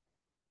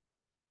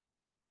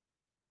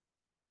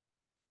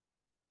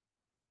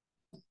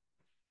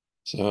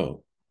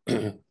 So,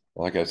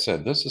 like I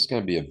said, this is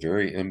going to be a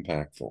very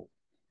impactful,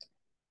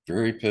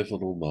 very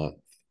pivotal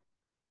month.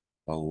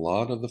 A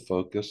lot of the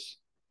focus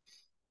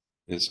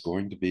is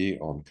going to be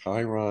on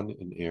Chiron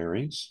in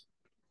Aries.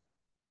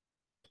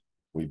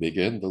 We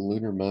begin the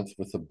lunar month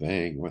with a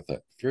bang, with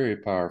a very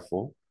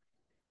powerful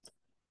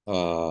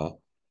uh,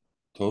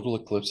 total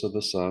eclipse of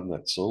the sun,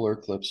 that solar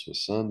eclipse with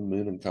sun,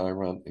 moon, and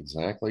Chiron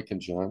exactly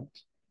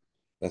conjunct.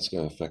 That's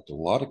going to affect a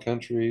lot of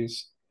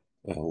countries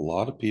and a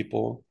lot of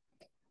people.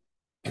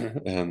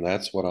 And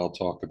that's what I'll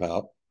talk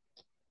about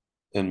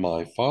in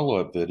my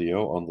follow-up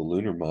video on the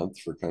lunar month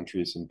for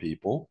countries and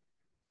people.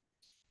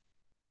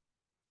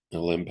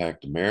 It'll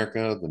impact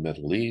America, the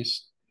Middle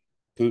East,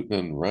 Putin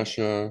and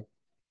Russia,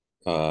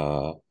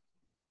 uh,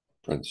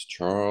 Prince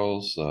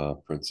Charles,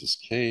 Princess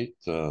Kate,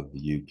 the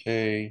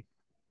UK.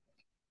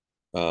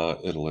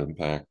 It'll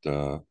impact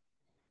uh,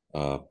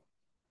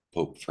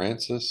 Pope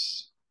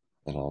Francis,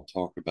 and I'll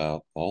talk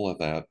about all of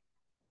that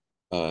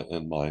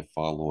in my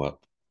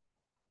follow-up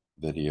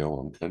video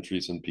on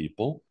countries and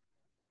people.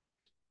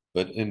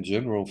 But in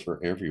general,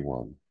 for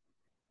everyone,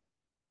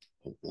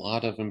 a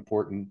lot of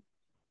important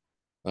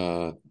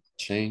uh,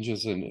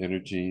 changes in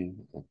energy,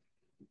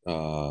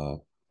 uh,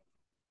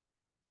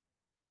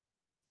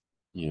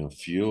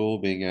 fuel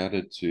being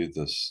added to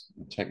this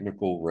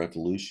technical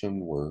revolution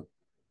we're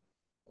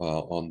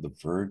on the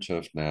verge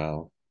of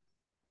now.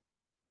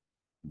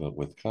 But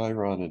with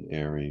Chiron and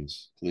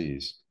Aries,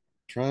 please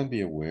try and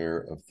be aware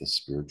of the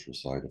spiritual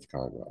side of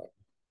Chiron.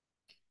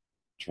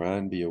 Try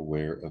and be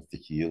aware of the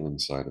healing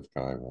side of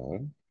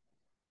Chiron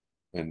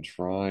and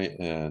try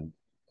and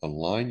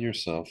align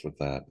yourself with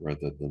that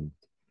rather than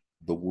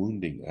the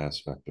wounding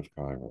aspect of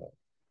Chiron.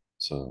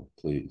 So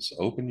please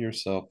open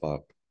yourself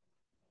up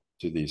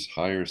to these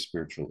higher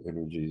spiritual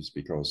energies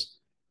because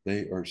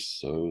they are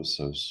so,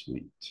 so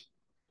sweet,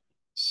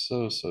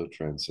 so, so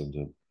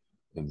transcendent,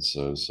 and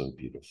so, so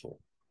beautiful.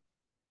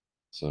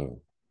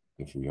 So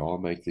if we all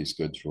make these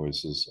good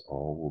choices,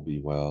 all will be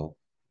well.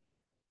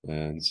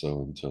 And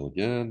so until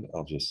again,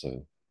 I'll just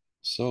say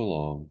so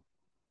long,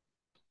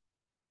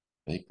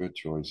 make good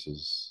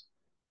choices,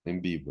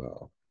 and be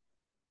well.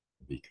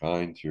 Be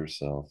kind to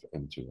yourself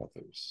and to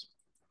others.